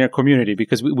we've seen in our community,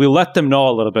 because we'll let them know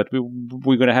a little bit.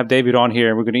 We're going to have David on here,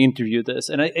 and we're going to interview this.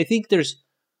 And I think there's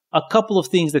a couple of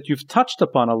things that you've touched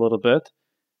upon a little bit.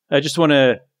 I just want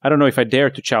to... I don't know if I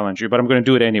dare to challenge you, but I'm going to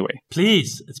do it anyway.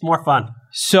 Please, it's more fun.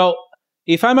 So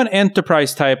if I'm an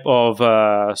enterprise type of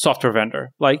software vendor,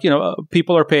 like,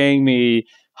 people are paying me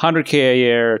 $100K a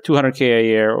year, $200K a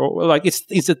year, or like it's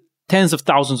tens of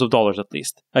thousands of dollars at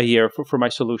least a year for my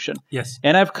solution. Yes.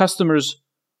 And I have customers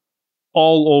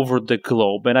all over the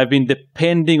globe, and I've been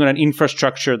depending on an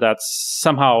infrastructure that's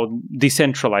somehow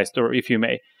decentralized, or if you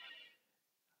may.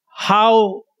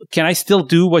 How can I still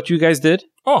do what you guys did?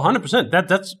 Oh, 100%.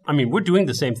 We're doing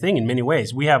the same thing in many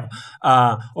ways. We have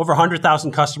over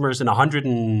 100,000 customers in 100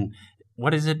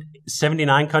 what is it,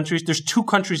 79 countries? There's 2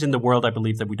 countries in the world, I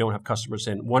believe, that we don't have customers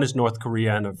in. One is North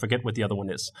Korea, and I forget what the other one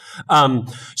is.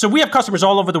 So we have customers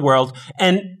all over the world.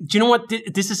 And do you know what?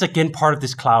 This is, again, part of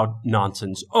this cloud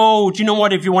nonsense. Oh, do you know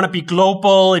what? If you want to be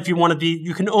global, if you want to be,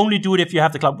 you can only do it if you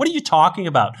have the cloud. What are you talking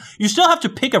about? You still have to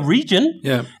pick a region.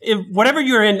 Yeah. If whatever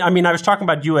you're in, I mean, I was talking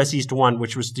about US East 1,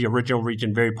 which was the original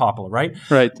region, very popular, right?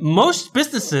 Right. Most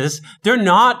businesses, they're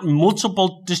not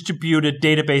multiple distributed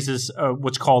databases,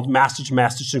 what's called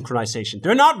master-to-master synchronization.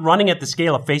 They're not running at the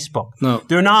scale of Facebook. No.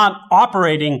 They're not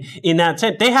operating in that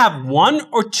sense. They have 1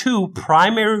 or 2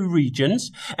 primary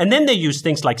regions, and then they use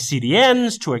things like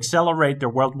CDNs to accelerate their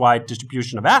worldwide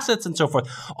distribution of assets and so forth.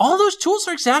 All those tools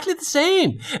are exactly the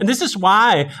same. And this is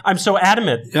why I'm so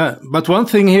adamant. Yeah, but one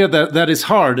thing here that is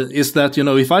hard is that,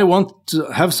 if I want to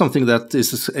have something that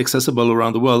is accessible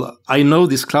around the world, I know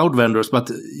these cloud vendors, but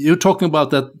you're talking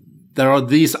about that there are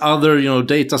these other,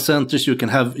 data centers, you can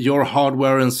have your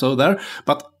hardware and so there,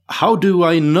 but how do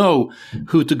I know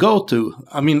who to go to?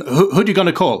 I mean, who are you going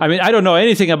to call? I mean, I don't know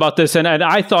anything about this. And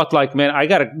I thought, man, I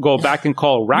got to go back and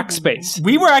call Rackspace.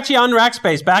 We were actually on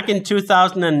Rackspace back in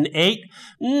 2008.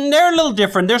 They're a little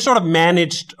different. They're sort of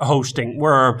managed hosting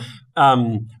where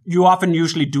you often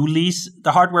usually do lease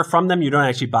the hardware from them. You don't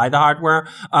actually buy the hardware.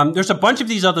 There's a bunch of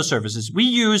these other services. We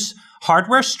use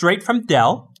hardware straight from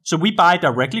Dell. So we buy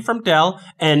directly from Dell,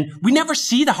 and we never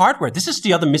see the hardware. This is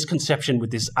the other misconception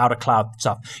with this out-of-cloud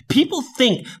stuff. People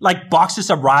think like boxes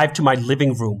arrive to my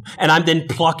living room, and I'm then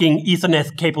plugging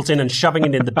Ethernet cables in and shoving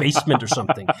it in the basement or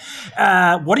something.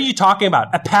 What are you talking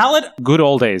about? A pallet? Good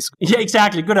old days. Yeah,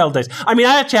 exactly. Good old days. I mean,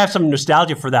 I actually have some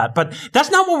nostalgia for that, but that's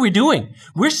not what we're doing.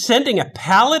 We're sending a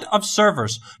pallet of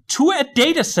servers to a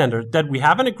data center that we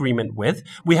have an agreement with.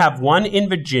 We have one in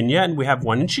Virginia, and we have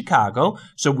one in Chicago,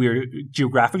 so we're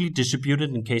geographically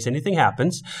distributed in case anything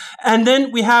happens. And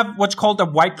then we have what's called a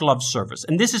white glove service.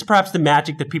 And this is perhaps the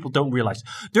magic that people don't realize.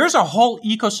 There's a whole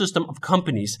ecosystem of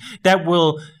companies that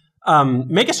will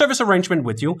make a service arrangement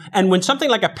with you. And when something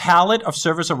like a pallet of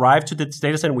servers arrive to the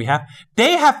data center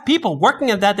they have people working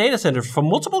at that data center from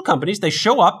multiple companies. They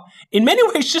show up in many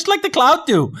ways just like the cloud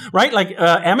do, right? Like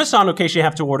Amazon occasionally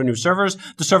have to order new servers.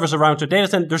 The servers around to a data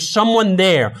center. There's someone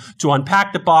there to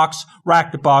unpack the box,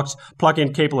 rack the box, plug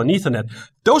in cable and Ethernet.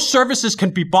 Those services can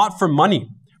be bought for money.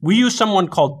 We use someone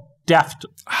called Deft.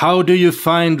 How do you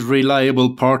find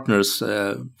reliable partners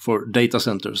for data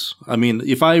centers? I mean,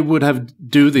 if I would have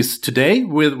do this today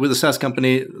with a SaaS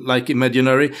company like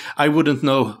Imaginary, I wouldn't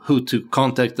know who to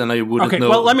contact, and I wouldn't know. Okay,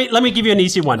 well, let me give you an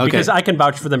easy one because I can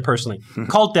vouch for them personally.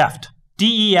 Call Deft,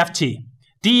 D-E-F-T.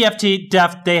 D-E-F-T,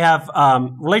 Deft, they have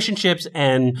relationships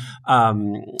and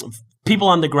people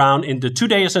on the ground in the 2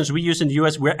 data centers we use in the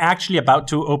US. We're actually about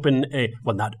to open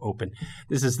not open.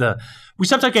 We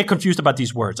sometimes get confused about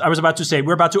these words. I was about to say,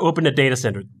 we're about to open a data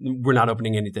center. We're not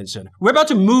opening any data center. We're about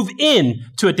to move in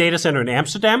to a data center in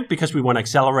Amsterdam because we want to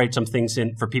accelerate some things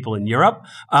for people in Europe.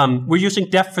 We're using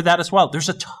Deft for that as well. There's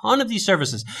a ton of these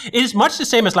services. It is much the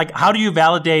same as how do you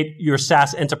validate your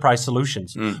SaaS enterprise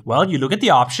solutions? Well, you look at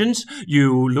the options,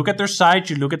 you look at their site,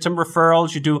 you look at some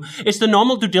referrals, it's the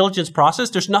normal due diligence process.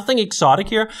 There's nothing exotic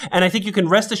here. And I think you can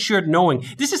rest assured knowing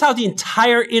this is how the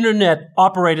entire internet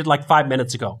operated 5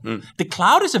 minutes ago. The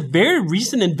cloud is a very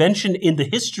recent invention in the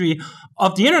history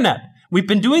of the internet. We've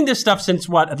been doing this stuff since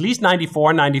at least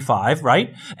 94, 95,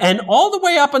 right? And all the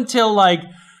way up until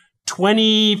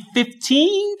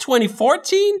 2015,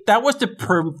 2014, that was the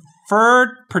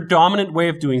predominant way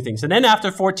of doing things. And then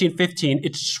after 14, 15,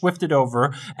 it swifted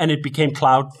over and it became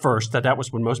cloud first. That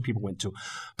was when most people went to.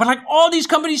 But all these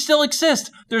companies still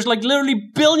exist. There's literally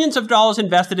billions of dollars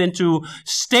invested into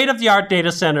state-of-the-art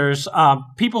data centers,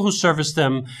 people who service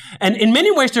them. And in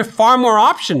many ways, there are far more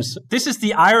options. This is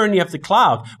the irony of the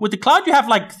cloud. With the cloud, you have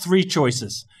 3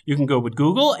 choices. You can go with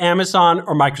Google, Amazon,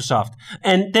 or Microsoft.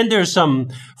 And then there's some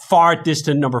far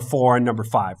distant number 4 and number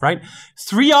 5, right?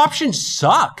 3 options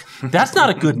suck. That's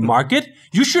not a good market.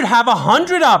 You should have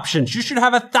 100 options. You should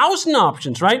have 1,000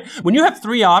 options, right? When you have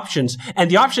 3 options,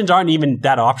 and the options aren't even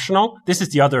that optional, this is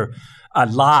the other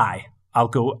lie, I'll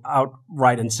go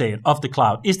outright and say it, of the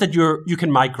cloud, is that you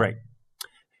can migrate.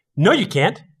 No, you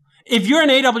can't. If you're in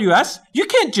AWS, you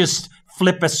can't just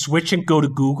flip a switch and go to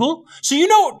Google. So you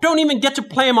don't even get to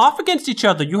play them off against each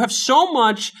other. You have so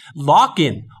much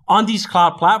lock-in on these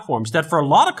cloud platforms that for a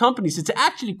lot of companies, it's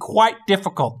actually quite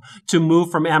difficult to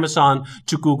move from Amazon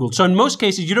to Google. So in most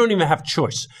cases, you don't even have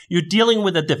choice. You're dealing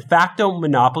with a de facto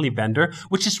monopoly vendor,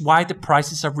 which is why the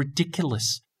prices are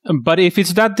ridiculous. But if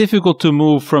it's that difficult to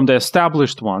move from the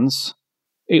established ones,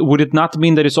 would it not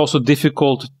mean that it's also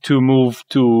difficult to move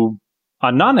to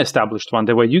a non-established one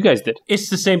the way you guys did. It's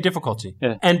the same difficulty.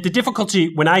 Yeah. And the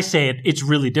difficulty, when I say it, it's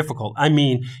really difficult. I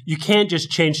mean, you can't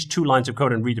just change 2 lines of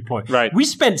code and redeploy. Right. We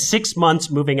spent 6 months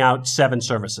moving out 7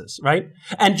 services, right?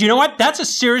 And you know what? That's a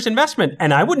serious investment.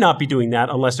 And I would not be doing that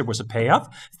unless there was a payoff.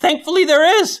 Thankfully,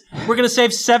 there is. We're going to save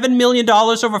 $7 million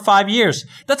over 5 years.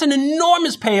 That's an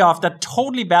enormous payoff that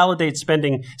totally validates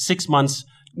spending 6 months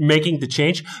making the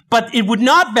change, but it would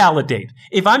not validate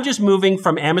if I'm just moving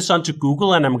from Amazon to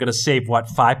Google and I'm going to save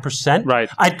 5%. Right.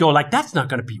 I'd go like, that's not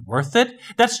going to be worth it.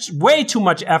 That's way too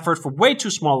much effort for way too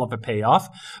small of a payoff.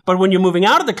 But when you're moving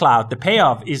out of the cloud, the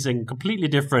payoff is in a completely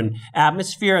different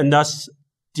atmosphere, and thus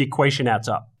the equation adds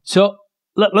up. So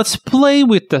let's play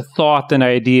with the thought and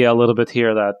idea a little bit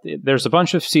here that there's a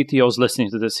bunch of CTOs listening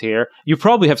to this here. You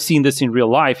probably have seen this in real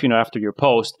life, after your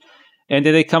post, and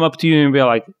then they come up to you and be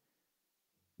like,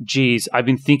 geez, I've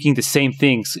been thinking the same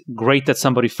things. Great that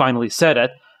somebody finally said it.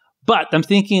 But I'm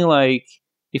thinking like,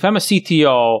 if I'm a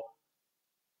CTO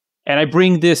and I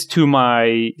bring this to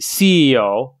my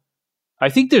CEO, I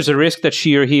think there's a risk that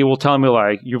she or he will tell me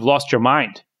like, you've lost your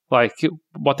mind. Like,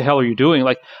 what the hell are you doing?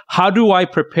 Like, how do I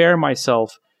prepare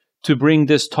myself to bring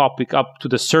this topic up to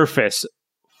the surface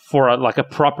for a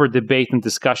proper debate and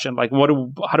discussion? Like,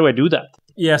 how do I do that?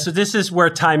 Yeah, so this is where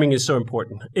timing is so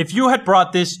important. If you had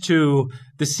brought this to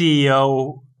the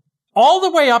CEO all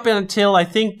the way up until, I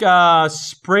think,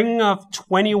 spring of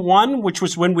 21, which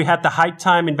was when we had the height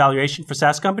time in valuation for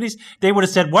SaaS companies, they would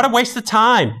have said, what a waste of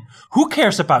time. Who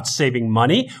cares about saving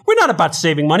money? We're not about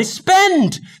saving money.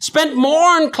 Spend more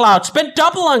on cloud. Spend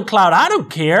double on cloud. I don't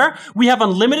care. We have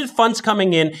unlimited funds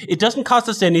coming in. It doesn't cost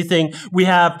us anything. We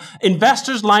have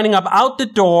investors lining up out the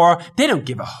door. They don't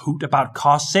give a hoot about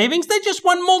cost savings. They just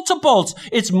want multiples.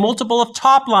 It's multiple of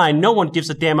top line. No one gives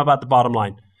a damn about the bottom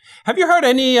line. Have you heard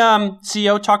any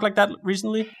CEO talk like that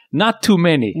recently? Not too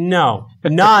many. No,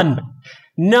 none.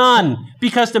 None,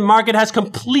 because the market has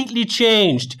completely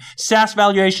changed. SaaS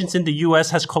valuations in the US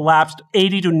has collapsed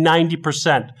 80 to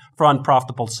 90% for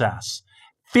unprofitable SaaS.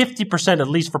 50% at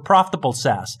least for profitable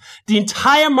SaaS. The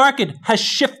entire market has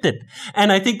shifted.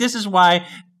 And I think this is why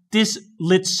this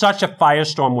lit such a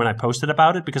firestorm when I posted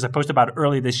about it, because I posted about it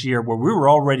early this year where we were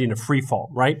already in a free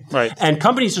fall, right? Right. And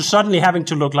companies are suddenly having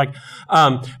to look like,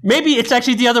 maybe it's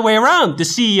actually the other way around. The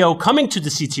CEO coming to the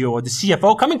CTO or the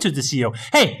CFO coming to the CEO.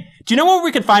 Hey, do you know where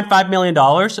we can find $5 million?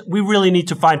 We really need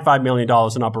to find $5 million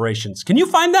in operations. Can you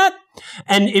find that?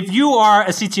 And if you are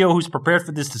a CTO who's prepared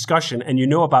for this discussion and you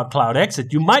know about cloud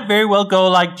exit, you might very well go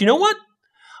like, do you know what?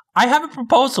 I have a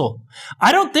proposal.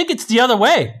 I don't think it's the other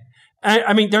way.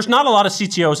 I mean, there's not a lot of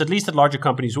CTOs, at least at larger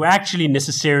companies, who actually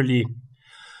necessarily,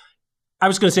 I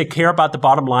was going to say, care about the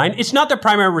bottom line. It's not their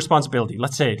primary responsibility.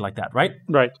 Let's say it like that, right?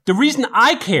 Right. The reason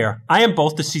I care, I am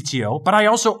both the CTO, but I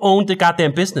also own the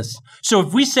goddamn business. So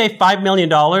if we save $5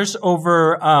 million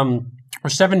over, or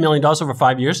 $7 million over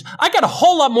 5 years, I got a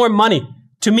whole lot more money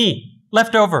to me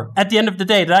left over at the end of the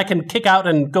day that I can kick out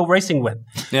and go racing with.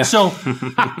 Yeah. So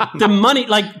the money,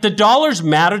 like the dollars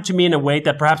matter to me in a way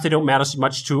that perhaps they don't matter so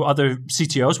much to other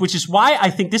CTOs, which is why I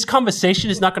think this conversation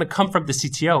is not going to come from the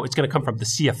CTO. It's going to come from the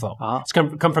CFO. It's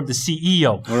going to come from the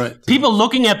CEO. All right. People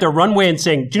looking at their runway and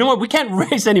saying, do you know what? We can't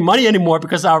raise any money anymore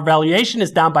because our valuation is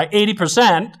down by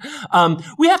 80%.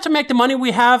 We have to make the money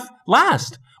we have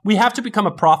last. We have to become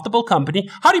a profitable company.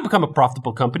 How do you become a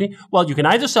profitable company? Well, you can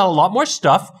either sell a lot more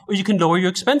stuff or you can lower your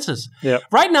expenses. Yep.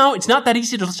 Right now, it's not that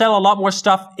easy to sell a lot more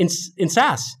stuff in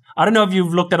SaaS. I don't know if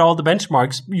you've looked at all the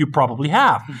benchmarks. You probably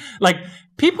have. Like,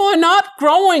 people are not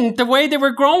growing the way they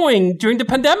were growing during the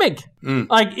pandemic.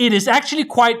 Like, it is actually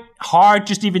quite hard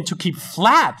just even to keep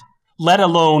flat, let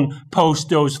alone post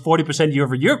those 40%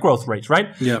 year-over-year growth rates,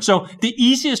 right? Yeah. So the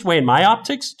easiest way in my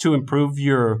optics to improve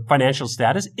your financial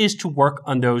status is to work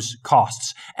on those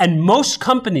costs. And most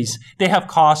companies, they have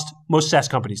cost, most SaaS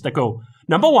companies that go,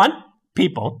 number one,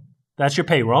 people. That's your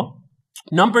payroll.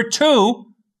 Number two,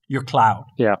 your cloud.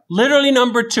 Yeah. Literally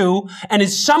number two. And in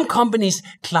some companies,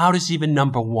 cloud is even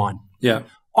number one. Yeah.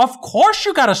 Of course,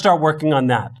 you got to start working on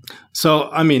that.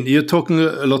 So, I mean, you're talking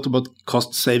a lot about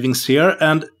cost savings here,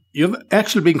 and you've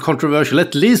actually been controversial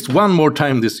at least one more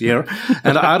time this year.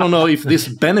 And I don't know if this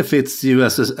benefits you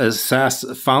as a SaaS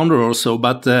founder or so,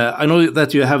 but I know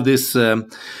that you have this, I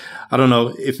don't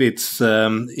know if it's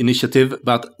initiative,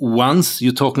 but once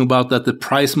you're talking about that the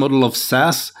price model of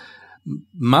SaaS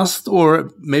must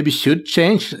or maybe should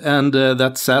change, and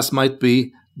that SaaS might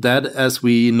be dead as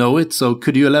we know it. So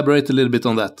could you elaborate a little bit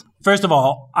on that? First of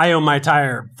all, I owe my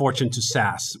entire fortune to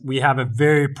SaaS. We have a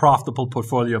very profitable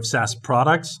portfolio of SaaS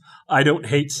products. I don't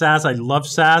hate SaaS. I love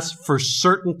SaaS for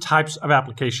certain types of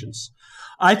applications.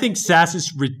 I think SaaS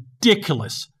is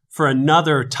ridiculous for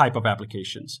another type of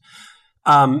applications.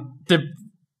 The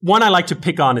one I like to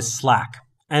pick on is Slack.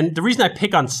 And the reason I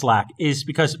pick on Slack is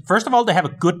because, first of all, they have a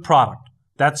good product.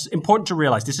 That's important to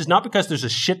realize. This is not because there's a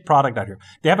shit product out here.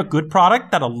 They have a good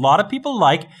product that a lot of people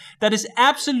like that is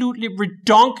absolutely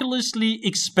redonkulously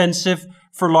expensive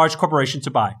for large corporations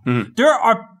to buy. There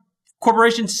are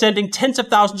corporations sending tens of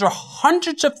thousands or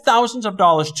hundreds of thousands of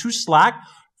dollars to Slack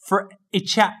for a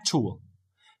chat tool.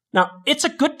 Now, it's a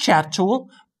good chat tool,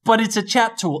 but it's a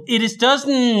chat tool. It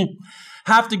doesn't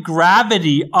have the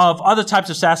gravity of other types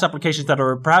of SaaS applications that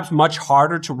are perhaps much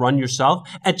harder to run yourself.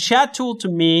 A chat tool, to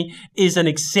me, is an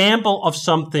example of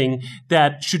something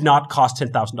that should not cost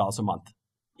 $10,000 a month,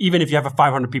 even if you have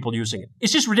 500 people using it.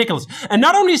 It's just ridiculous. And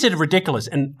not only is it ridiculous,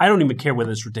 and I don't even care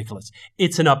whether it's ridiculous,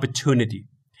 it's an opportunity.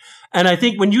 And I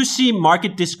think when you see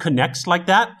market disconnects like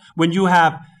that, when you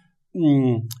have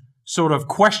sort of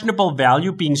questionable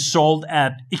value being sold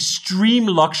at extreme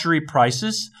luxury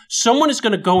prices, someone is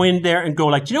going to go in there and go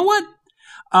like, you know what?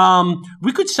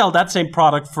 We could sell that same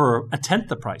product for 1/10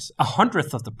 the price,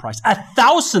 100th of the price,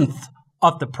 1,000th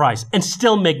of the price, and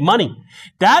still make money.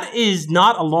 That is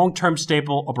not a long-term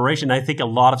stable operation. I think a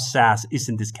lot of SaaS is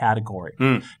in this category.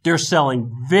 They're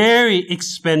selling very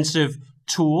expensive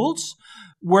tools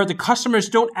where the customers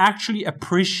don't actually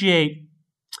appreciate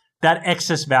that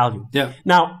excess value. Yeah.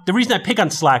 Now, the reason I pick on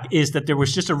Slack is that there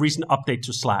was just a recent update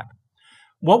to Slack.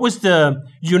 What was the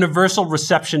universal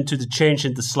reception to the change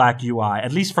in the Slack UI,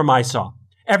 at least from I saw?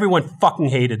 Everyone fucking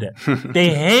hated it. They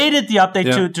hated the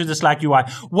update to the Slack UI.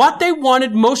 What they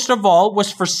wanted most of all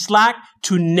was for Slack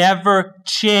to never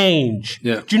change.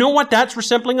 Yeah. Do you know what that's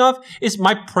resembling of? Is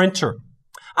my printer.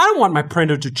 I don't want my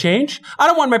printer to change. I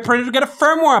don't want my printer to get a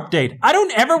firmware update. I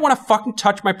don't ever want to fucking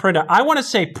touch my printer. I want to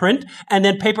say print, and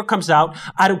then paper comes out.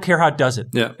 I don't care how it does it.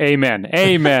 Yeah. Amen.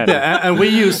 Amen. Yeah, and we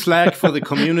use Slack for the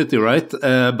community, right?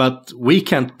 But we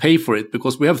can't pay for it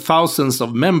because we have thousands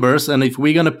of members, and if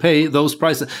we're going to pay those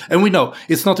prices, and we know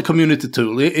it's not a community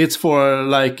tool, it's for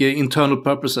like internal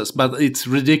purposes, but it's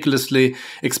ridiculously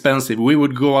expensive. We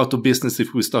would go out of business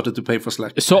if we started to pay for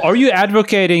Slack. So are you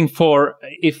advocating for,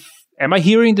 am I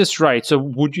hearing this right? So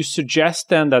would you suggest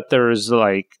then that there is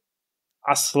like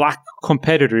a Slack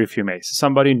competitor, if you may,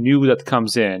 somebody new that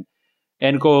comes in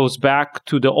and goes back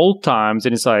to the old times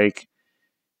and it's like,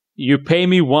 you pay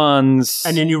me once.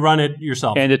 And then you run it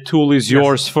yourself. And the tool is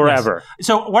yours forever. Yes.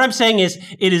 So what I'm saying is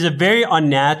it is a very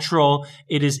unnatural,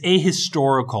 it is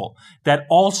ahistorical that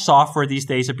all software these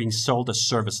days are being sold as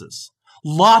services.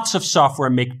 Lots of software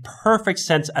make perfect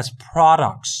sense as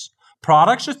products.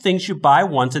 Products are things you buy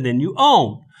once and then you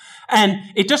own. And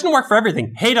it doesn't work for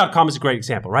everything. Hey.com is a great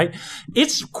example, right?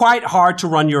 It's quite hard to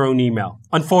run your own email.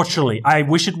 Unfortunately, I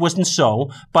wish it wasn't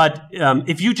so. But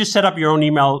if you just set up your own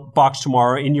email box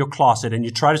tomorrow in your closet and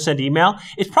you try to send email,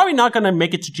 it's probably not going to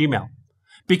make it to Gmail.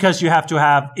 Because you have to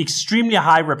have extremely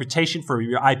high reputation for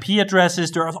your IP addresses.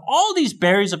 There are all these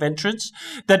barriers of entrance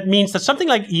that means that something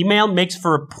like email makes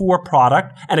for a poor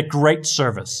product and a great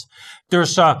service.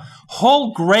 There's a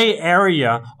whole gray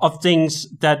area of things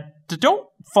that don't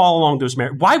fall along those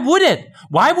merits. Why would it?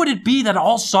 Why would it be that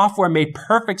all software made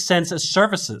perfect sense as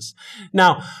services?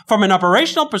 Now, from an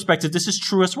operational perspective, this is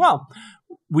true as well.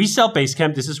 We sell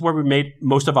Basecamp. This is where we made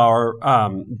most of our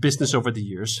business over the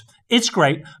years. It's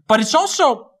great, but it's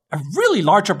also a really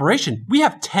large operation. We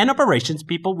have 10 operations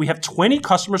people. We have 20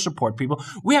 customer support people.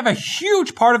 We have a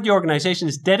huge part of the organization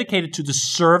is dedicated to the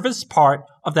service part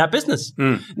of that business.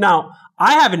 Now,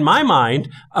 I have in my mind,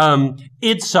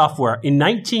 id Software. In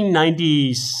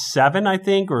 1997, I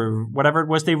think, or whatever it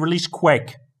was, they released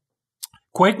Quake.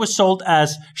 Quake was sold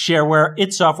as shareware.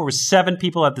 id Software was 7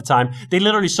 people at the time. They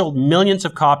literally sold millions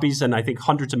of copies and I think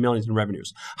hundreds of millions in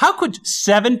revenues. How could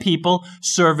 7 people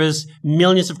service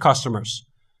millions of customers?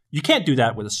 You can't do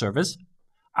that with a service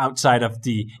outside of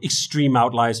the extreme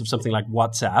outliers of something like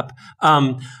WhatsApp.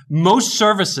 Most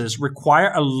services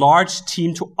require a large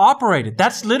team to operate it.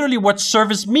 That's literally what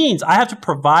service means. I have to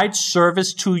provide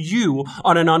service to you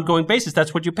on an ongoing basis.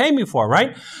 That's what you pay me for,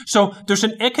 right? So there's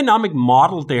an economic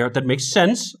model there that makes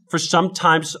sense for some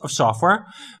types of software,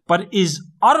 but is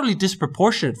utterly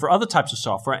disproportionate for other types of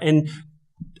software. And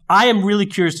I am really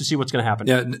curious to see what's going to happen.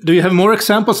 Yeah. Do you have more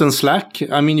examples in Slack?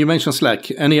 I mean, you mentioned Slack.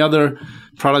 Any other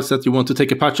products that you want to take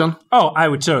a patch on? Oh, I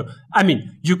would. So, I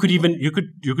mean, you could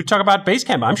talk about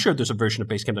Basecamp. I'm sure there's a version of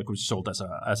Basecamp that could be sold as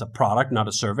a product, not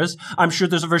a service. I'm sure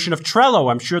there's a version of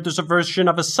Trello. I'm sure there's a version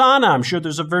of Asana. I'm sure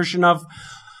there's a version of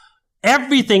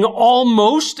everything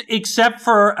almost, except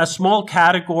for a small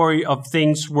category of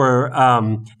things where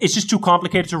it's just too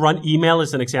complicated to run. Email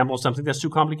is an example of something that's too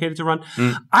complicated to run.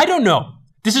 I don't know.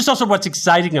 This is also what's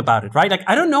exciting about it, right? Like,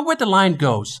 I don't know where the line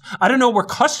goes. I don't know where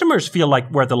customers feel like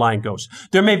where the line goes.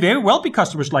 There may very well be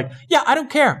customers like, yeah, I don't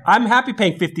care. I'm happy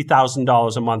paying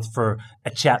 $50,000 a month for a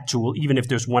chat tool, even if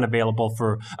there's one available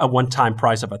for a one-time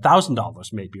price of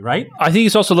 $1,000 maybe, right? I think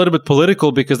it's also a little bit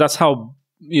political because that's how,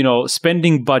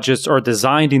 spending budgets are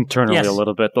designed internally a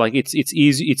little bit. Like it's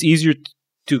easier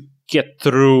to get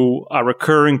through a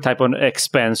recurring type of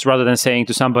expense rather than saying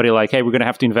to somebody like, hey, we're going to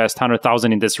have to invest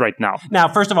 100,000 in this right now. Now,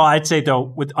 first of all, I'd say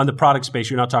though, on the product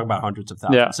space, you're not talking about hundreds of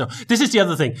thousands. Yeah. So this is the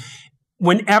other thing.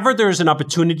 Whenever there's an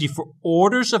opportunity for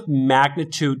orders of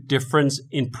magnitude difference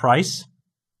in price,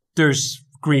 there's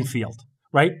greenfield,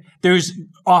 right? There's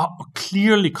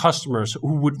clearly customers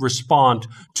who would respond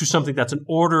to something that's an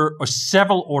order or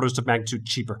several orders of magnitude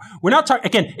cheaper. We're not talking,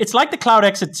 again, it's like the cloud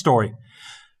exit story.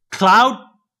 Cloud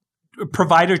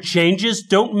provider changes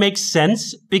don't make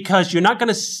sense because you're not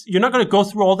going to go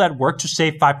through all that work to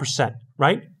save 5%,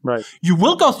 right? Right. You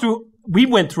will we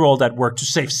went through all that work to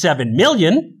save 7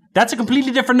 million. That's a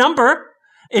completely different number.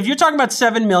 If you're talking about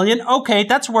 7 million, okay,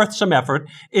 that's worth some effort.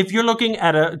 If you're looking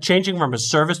at changing from a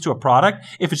service to a product,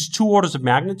 if it's 2 orders of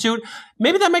magnitude,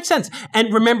 maybe that makes sense.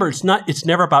 And remember, it's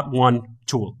never about one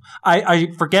tool.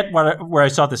 I forget where I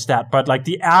saw the stat, but like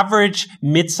the average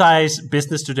mid-size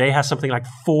business today has something like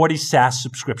 40 SaaS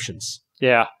subscriptions.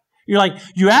 Yeah. You're like,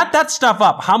 you add that stuff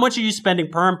up. How much are you spending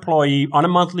per employee on a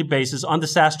monthly basis on the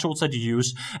SaaS tools that you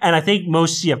use? And I think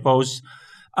most CFOs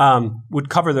would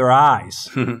cover their eyes,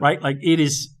 right? Like it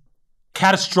is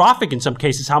catastrophic in some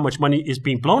cases how much money is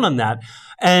being blown on that.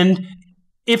 And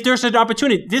if there's an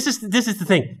opportunity, this is the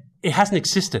thing. It hasn't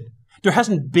existed. There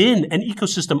hasn't been an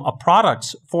ecosystem of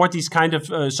products for these kind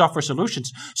of software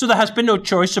solutions. So there has been no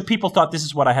choice. So people thought this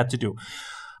is what I had to do.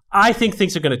 I think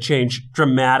things are going to change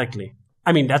dramatically.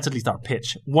 I mean, that's at least our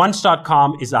pitch.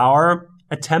 Once.com is our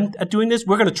attempt at doing this.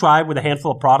 We're going to try with a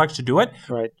handful of products to do it.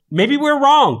 Right. Maybe we're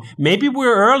wrong. Maybe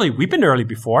we're early. We've been early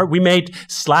before. We made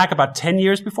Slack about 10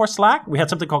 years before Slack. We had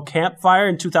something called Campfire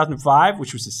in 2005,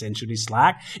 which was essentially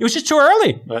Slack. It was just too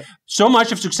early. Right. So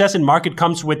much of success in market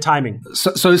comes with timing.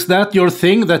 So is that your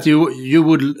thing, that you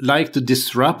would like to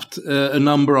disrupt a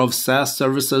number of SaaS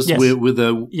services with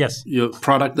your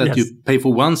product that you pay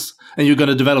for once, and you're going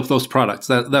to develop those products?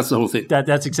 That's the whole thing.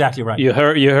 That's exactly right. You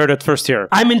heard it first here.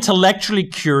 I'm intellectually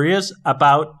curious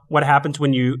about what happens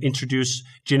when you introduce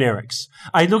generics.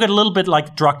 I look at it a little bit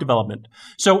like drug development.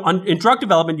 So in drug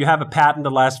development, you have a patent that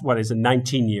lasts,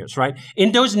 19 years, right?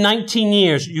 In those 19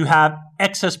 years, you have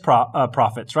excess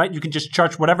profits, right? You can just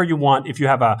charge whatever you want if you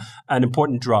have an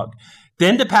important drug.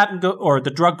 Then the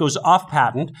the drug goes off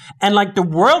patent, and like the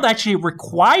world actually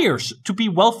requires to be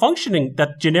well functioning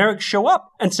that generics show up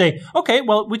and say, okay,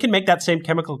 well, we can make that same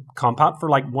chemical compound for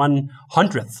like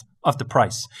 1/100th of the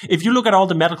price. If you look at all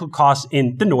the medical costs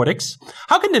in the Nordics,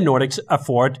 how can the Nordics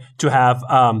afford to have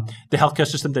the healthcare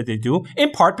system that they do?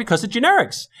 In part because of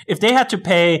generics. If they had to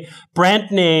pay brand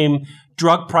name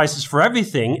drug prices for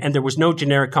everything and there was no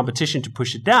generic competition to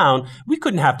push it down, we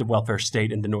couldn't have the welfare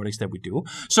state in the Nordics that we do.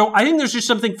 So I think there's just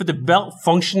something for the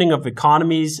functioning of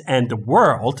economies and the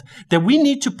world that we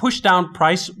need to push down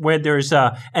price where there's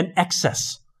an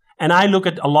excess. And I look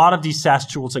at a lot of these SaaS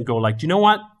tools and go like, do you know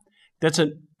what? That's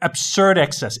an absurd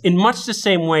excess. In much the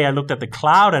same way I looked at the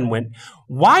cloud and went,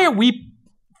 why are we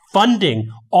funding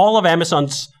all of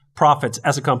Amazon's profits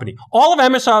as a company? All of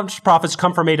Amazon's profits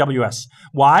come from AWS.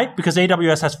 Why? Because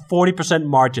AWS has 40%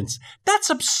 margins. That's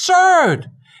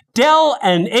absurd. Dell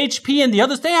and HP and the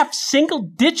others, they have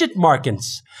single-digit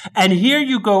margins. And here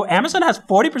you go, Amazon has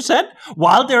 40%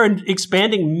 while they're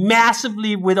expanding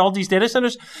massively with all these data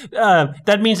centers.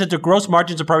 That means that their gross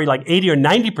margins are probably like 80 or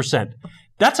 90%.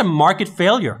 That's a market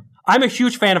failure. I'm a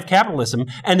huge fan of capitalism,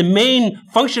 and the main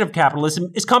function of capitalism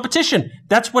is competition.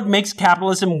 That's what makes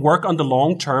capitalism work on the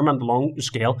long term, on the long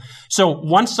scale. So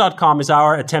Once.com is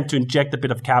our attempt to inject a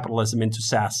bit of capitalism into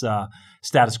SaaS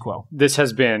status quo. This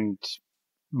has been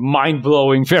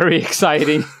mind-blowing, very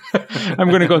exciting. I'm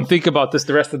going to go and think about this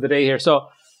the rest of the day here. So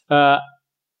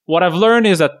what I've learned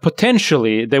is that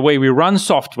potentially the way we run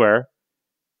software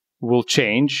will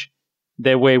change.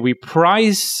 The way we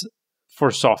price for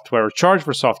software or charge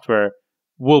for software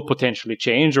will potentially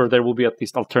change, or there will be at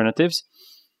least alternatives.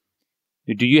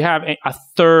 Do you have a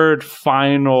third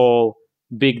final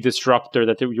big disruptor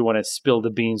that you want to spill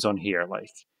the beans on here? Like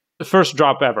the first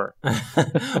drop ever.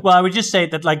 Well, I would just say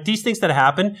that like these things that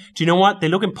happen, do you know what? They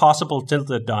look impossible until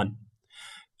they're done.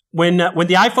 When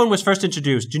the iPhone was first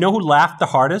introduced, do you know who laughed the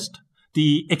hardest?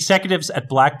 the executives at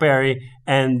BlackBerry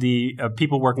and the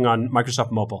people working on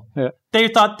Microsoft Mobile. Yeah. They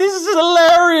thought, this is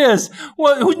hilarious.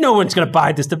 Well, no one's going to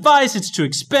buy this device. It's too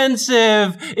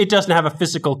expensive. It doesn't have a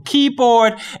physical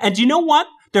keyboard. And do you know what?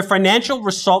 Their financial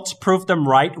results proved them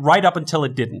right up until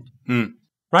it didn't.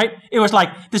 Right? It was like,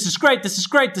 this is great, this is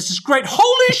great, this is great.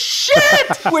 Holy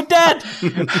shit, we're dead.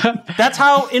 That's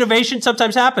how innovation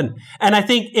sometimes happen. And I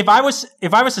think if I was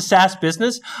a SaaS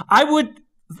business, I would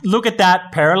look at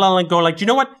that parallel and go like, do you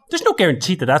know what? There's no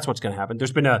guarantee that that's what's going to happen.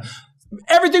 There's been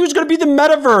everything was going to be the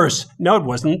metaverse. No, it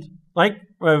wasn't. Like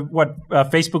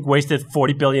Facebook wasted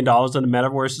 $40 billion on the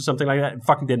metaverse or something like that. It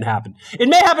fucking didn't happen. It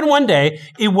may happen one day.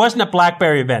 It wasn't a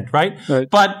BlackBerry event, right?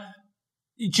 But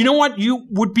do you know what? You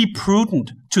would be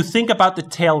prudent to think about the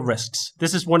tail risks.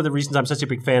 This is one of the reasons I'm such a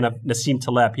big fan of Nassim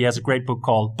Taleb. He has a great book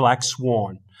called Black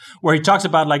Swan, where he talks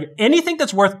about like anything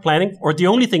that's worth planning, or the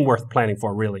only thing worth planning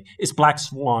for really, is Black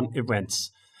Swan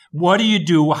events. What do you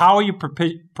do? How are you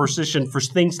positioned for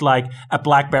things like a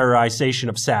BlackBerryization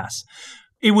of SaaS?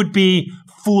 It would be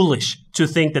foolish to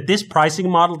think that this pricing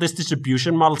model, this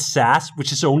distribution model, SaaS, which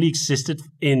has only existed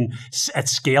at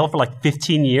scale for like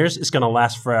 15 years, is going to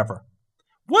last forever.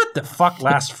 What the fuck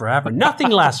lasts forever? Nothing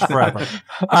lasts forever.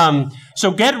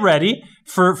 So get ready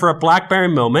for a BlackBerry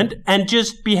moment and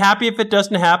just be happy if it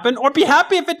doesn't happen, or be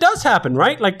happy if it does happen,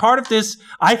 right? Like part of this,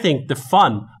 I think the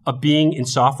fun of being in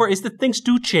software is that things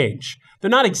do change. They're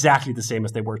not exactly the same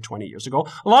as they were 20 years ago.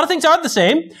 A lot of things are the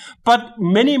same, but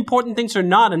many important things are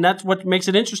not, and that's what makes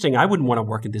it interesting. I wouldn't want to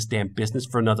work in this damn business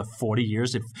for another 40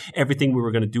 years if everything we were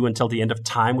going to do until the end of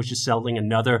time was just selling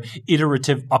another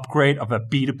iterative upgrade of a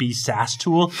B2B SaaS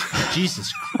tool.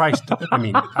 Jesus Christ. I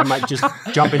mean, I might just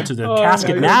jump into the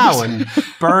casket now and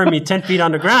bury me 10 feet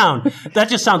underground. That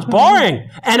just sounds boring.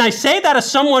 And I say that as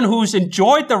someone who's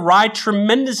enjoyed the ride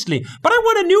tremendously, but I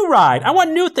want a new ride. I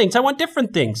want new things. I want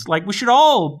different things. Like we should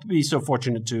all be so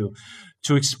fortunate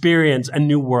to experience a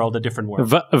new world, a different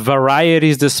world. Variety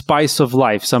is the spice of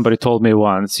life, somebody told me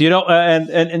once. You know,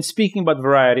 and speaking about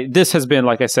variety, this has been,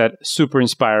 like I said, super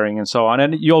inspiring and so on.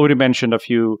 And you already mentioned a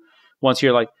few ones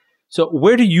here. Like, so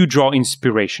where do you draw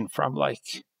inspiration from? Like,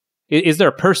 is there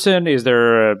a person? Is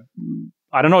there,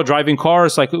 I don't know, driving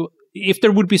cars? Like, if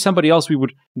there would be somebody else we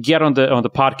would get on the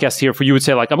podcast here for, you would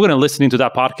say like, I'm going to listen into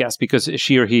that podcast because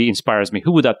she or he inspires me.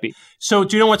 Who would that be? So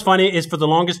do you know what's funny is for the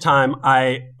longest time,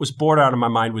 I was bored out of my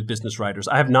mind with business writers.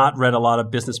 I have not read a lot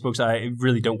of business books. I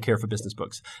really don't care for business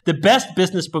books. The best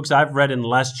business books I've read in the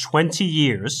last 20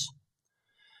 years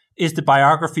is the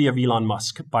biography of Elon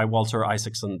Musk by Walter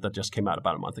Isaacson that just came out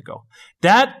about a month ago.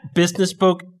 That business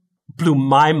book blew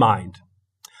my mind.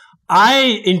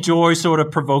 I enjoy sort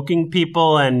of provoking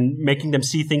people and making them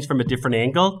see things from a different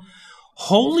angle.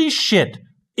 Holy shit,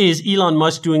 is Elon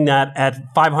Musk doing that at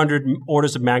 500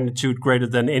 orders of magnitude greater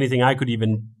than anything I could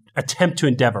even attempt to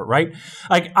endeavor, right?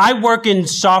 Like I work in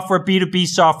software, B2B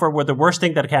software, where the worst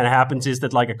thing that kind of happens is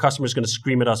that like a customer is going to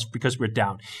scream at us because we're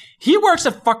down. He works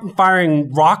at fucking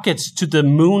firing rockets to the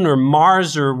moon or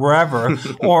Mars or wherever,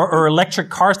 or electric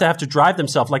cars that have to drive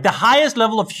themselves, like the highest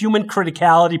level of human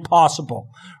criticality possible,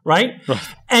 right?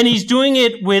 And he's doing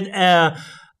it with a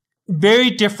very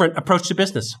different approach to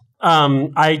business.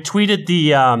 I tweeted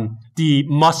the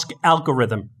Musk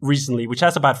algorithm recently, which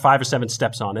has about 5 or 7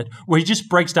 steps on it, where he just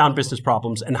breaks down business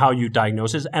problems and how you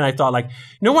diagnose it. And I thought, like, you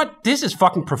know what? This is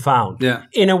fucking profound. Yeah.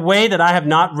 In a way that I have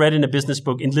not read in a business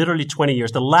book in literally 20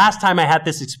 years. The last time I had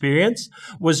this experience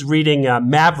was reading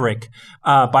Maverick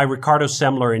by Ricardo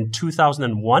Semler in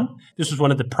 2001. This was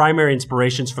one of the primary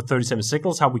inspirations for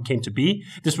 37signals, how we came to be.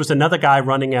 This was another guy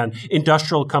running an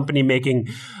industrial company making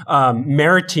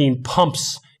maritime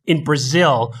pumps in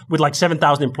Brazil with like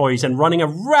 7,000 employees and running a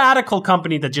radical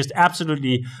company that just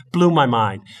absolutely blew my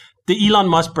mind. The Elon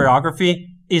Musk biography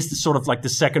is sort of like the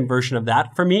second version of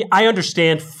that for me. I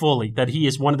understand fully that he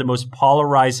is one of the most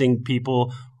polarizing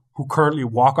people who currently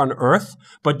walk on Earth,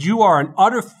 but you are an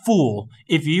utter fool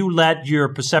if you let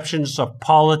your perceptions of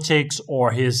politics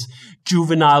or his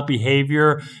juvenile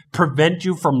behavior prevent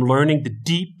you from learning the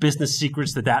deep business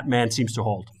secrets that man seems to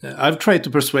hold. I've tried to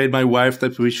persuade my wife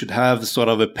that we should have sort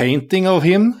of a painting of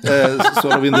him,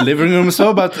 sort of in the living room,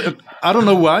 so. But I don't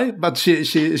know why. But she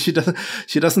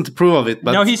doesn't approve of it.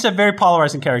 But no, he's a very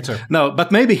polarizing character. No,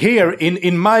 but maybe here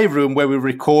in my room where we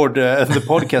record the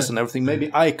podcast and everything, maybe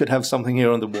I could have something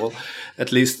here on the wall,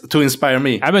 at least to inspire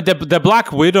me. I mean, the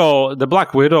Black Widow. The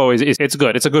Black Widow is it's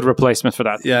good. It's a good replacement for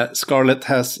that. Yeah, Scarlett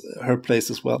has her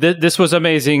place as well. This was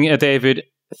amazing, David.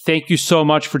 Thank you so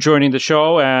much for joining the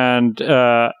show, and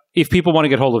if people want to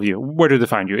get hold of you, where do they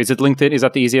find you? Is it LinkedIn? Is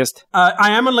that the easiest?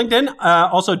 I am on LinkedIn.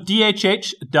 Also,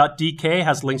 dhh.dk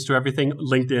has links to everything.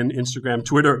 LinkedIn, Instagram,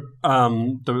 Twitter.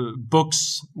 The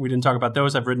books, we didn't talk about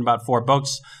those. I've written about 4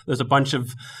 books. There's a bunch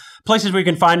of places where you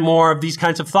can find more of these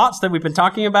kinds of thoughts that we've been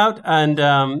talking about. And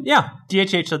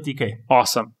dhh.dk.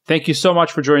 Awesome. Thank you so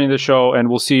much for joining the show, and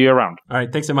we'll see you around. All right.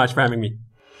 Thanks so much for having me.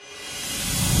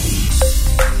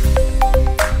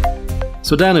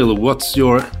 So Daniel, what's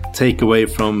your takeaway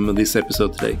from this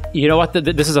episode today? You know what?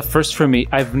 This is a first for me.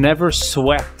 I've never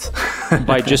sweat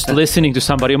by just listening to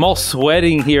somebody. I'm all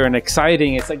sweating here and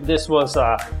exciting. It's like this was...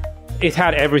 it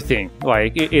had everything.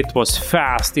 Like it was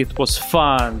fast, it was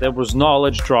fun, there was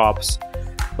knowledge drops.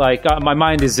 Like my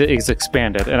mind is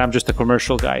expanded, and I'm just a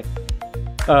commercial guy.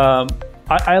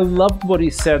 I loved what he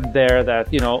said there, that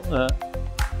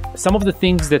some of the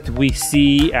things that we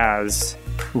see as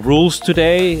rules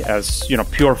today, as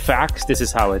pure facts, this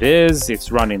is how it is,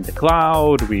 it's run in the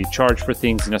cloud, we charge for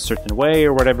things in a certain way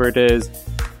or whatever it is.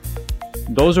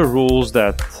 Those are rules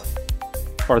that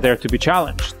are there to be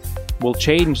challenged. Will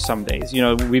change some days.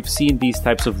 We've seen these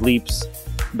types of leaps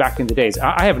back in the days.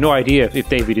 I have no idea if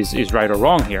David is right or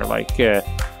wrong here.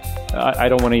 I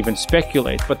don't want to even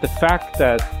speculate. But the fact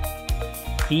that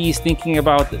he's thinking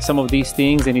about some of these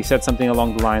things, and he said something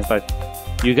along the lines like,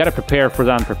 you got to prepare for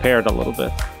the unprepared a little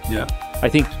bit. Yeah. I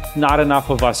think not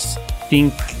enough of us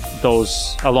think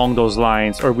along those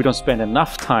lines, or we don't spend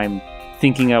enough time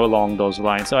thinking along those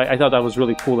lines. So I thought that was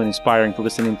really cool and inspiring to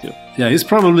listen into. Yeah, he's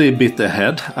probably a bit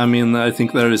ahead. I mean, I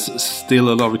think there is still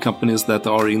a lot of companies that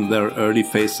are in their early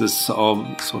phases of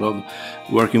sort of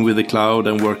working with the cloud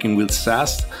and working with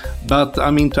SaaS. But I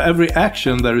mean, to every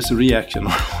action, there is a reaction.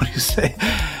 What do you say?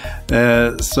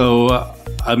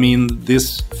 I mean,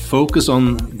 this focus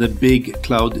on the big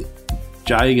cloud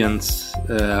giants,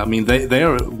 they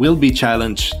will be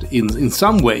challenged in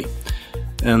some way.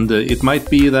 And it might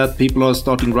be that people are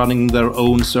starting running their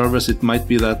own servers. It might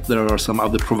be that there are some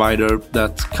other provider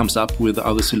that comes up with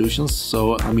other solutions.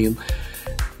 So, I mean,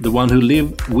 the one who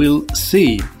live will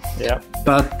see. Yeah.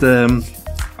 But,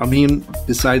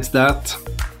 besides that,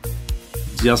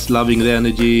 just loving the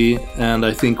energy. And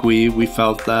I think we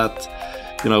felt that,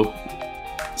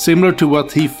 similar to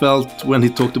what he felt when he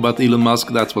talked about Elon Musk,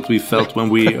 that's what we felt when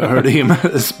we heard him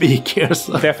speak here.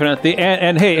 So. Definitely.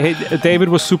 And hey, David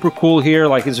was super cool here.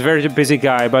 Like, he's a very busy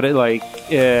guy, but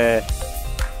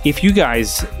if you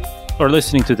guys are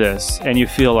listening to this and you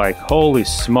feel like, holy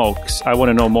smokes, I want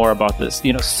to know more about this,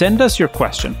 send us your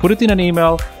question. Put it in an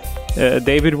email.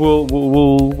 David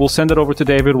we'll send it over to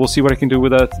David. We'll see what I can do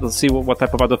with it. We'll see what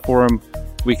type of other forum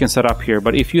we can set up here.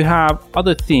 But if you have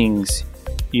other things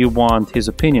you want his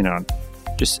opinion on,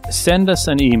 just send us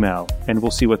an email and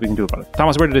we'll see what we can do about it.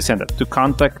 Thomas, where did they send it? To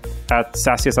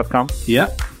contact@sasiest.com? Yeah,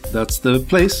 that's the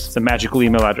place. It's a magical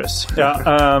email address.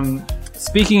 Yeah.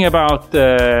 Speaking about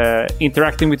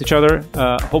interacting with each other,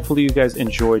 hopefully you guys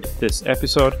enjoyed this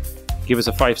episode. Give us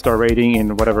a 5-star rating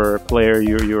in whatever player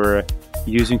you're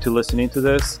using to listen into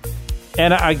this.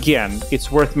 And again, it's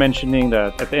worth mentioning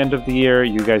that at the end of the year,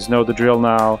 you guys know the drill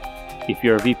now. If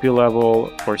you're a VP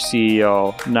level or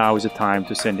CEO, now is the time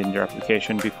to send in your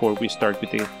application before we start with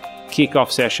the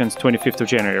kickoff sessions 25th of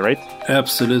January, right?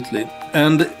 Absolutely.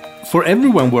 And for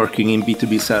everyone working in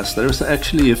B2B SaaS, there's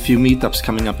actually a few meetups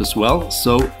coming up as well.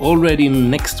 So already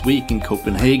next week in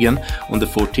Copenhagen on the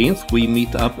 14th, we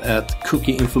meet up at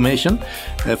Cookie Information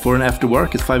for an after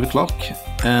work at 5 o'clock.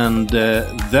 And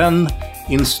then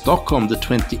in Stockholm, the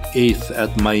 28th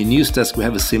at my news desk, we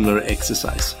have a similar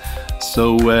exercise.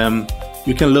 So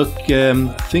you can look, I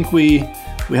think we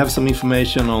have some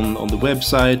information on the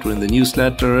website or in the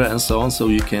newsletter and so on, so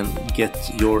you can get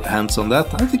your hands on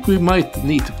that. I think we might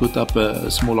need to put up a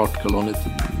small article on it.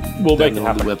 We'll make it on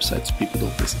happen. the website so people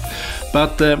don't listen.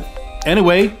 But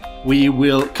anyway, we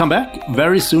will come back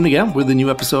very soon again with a new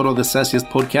episode of the Sassiest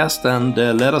podcast, and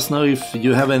let us know if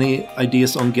you have any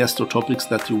ideas on guests or topics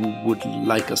that you would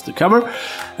like us to cover.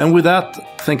 And with that,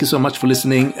 thank you so much for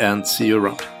listening, and see you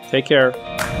around. Take care.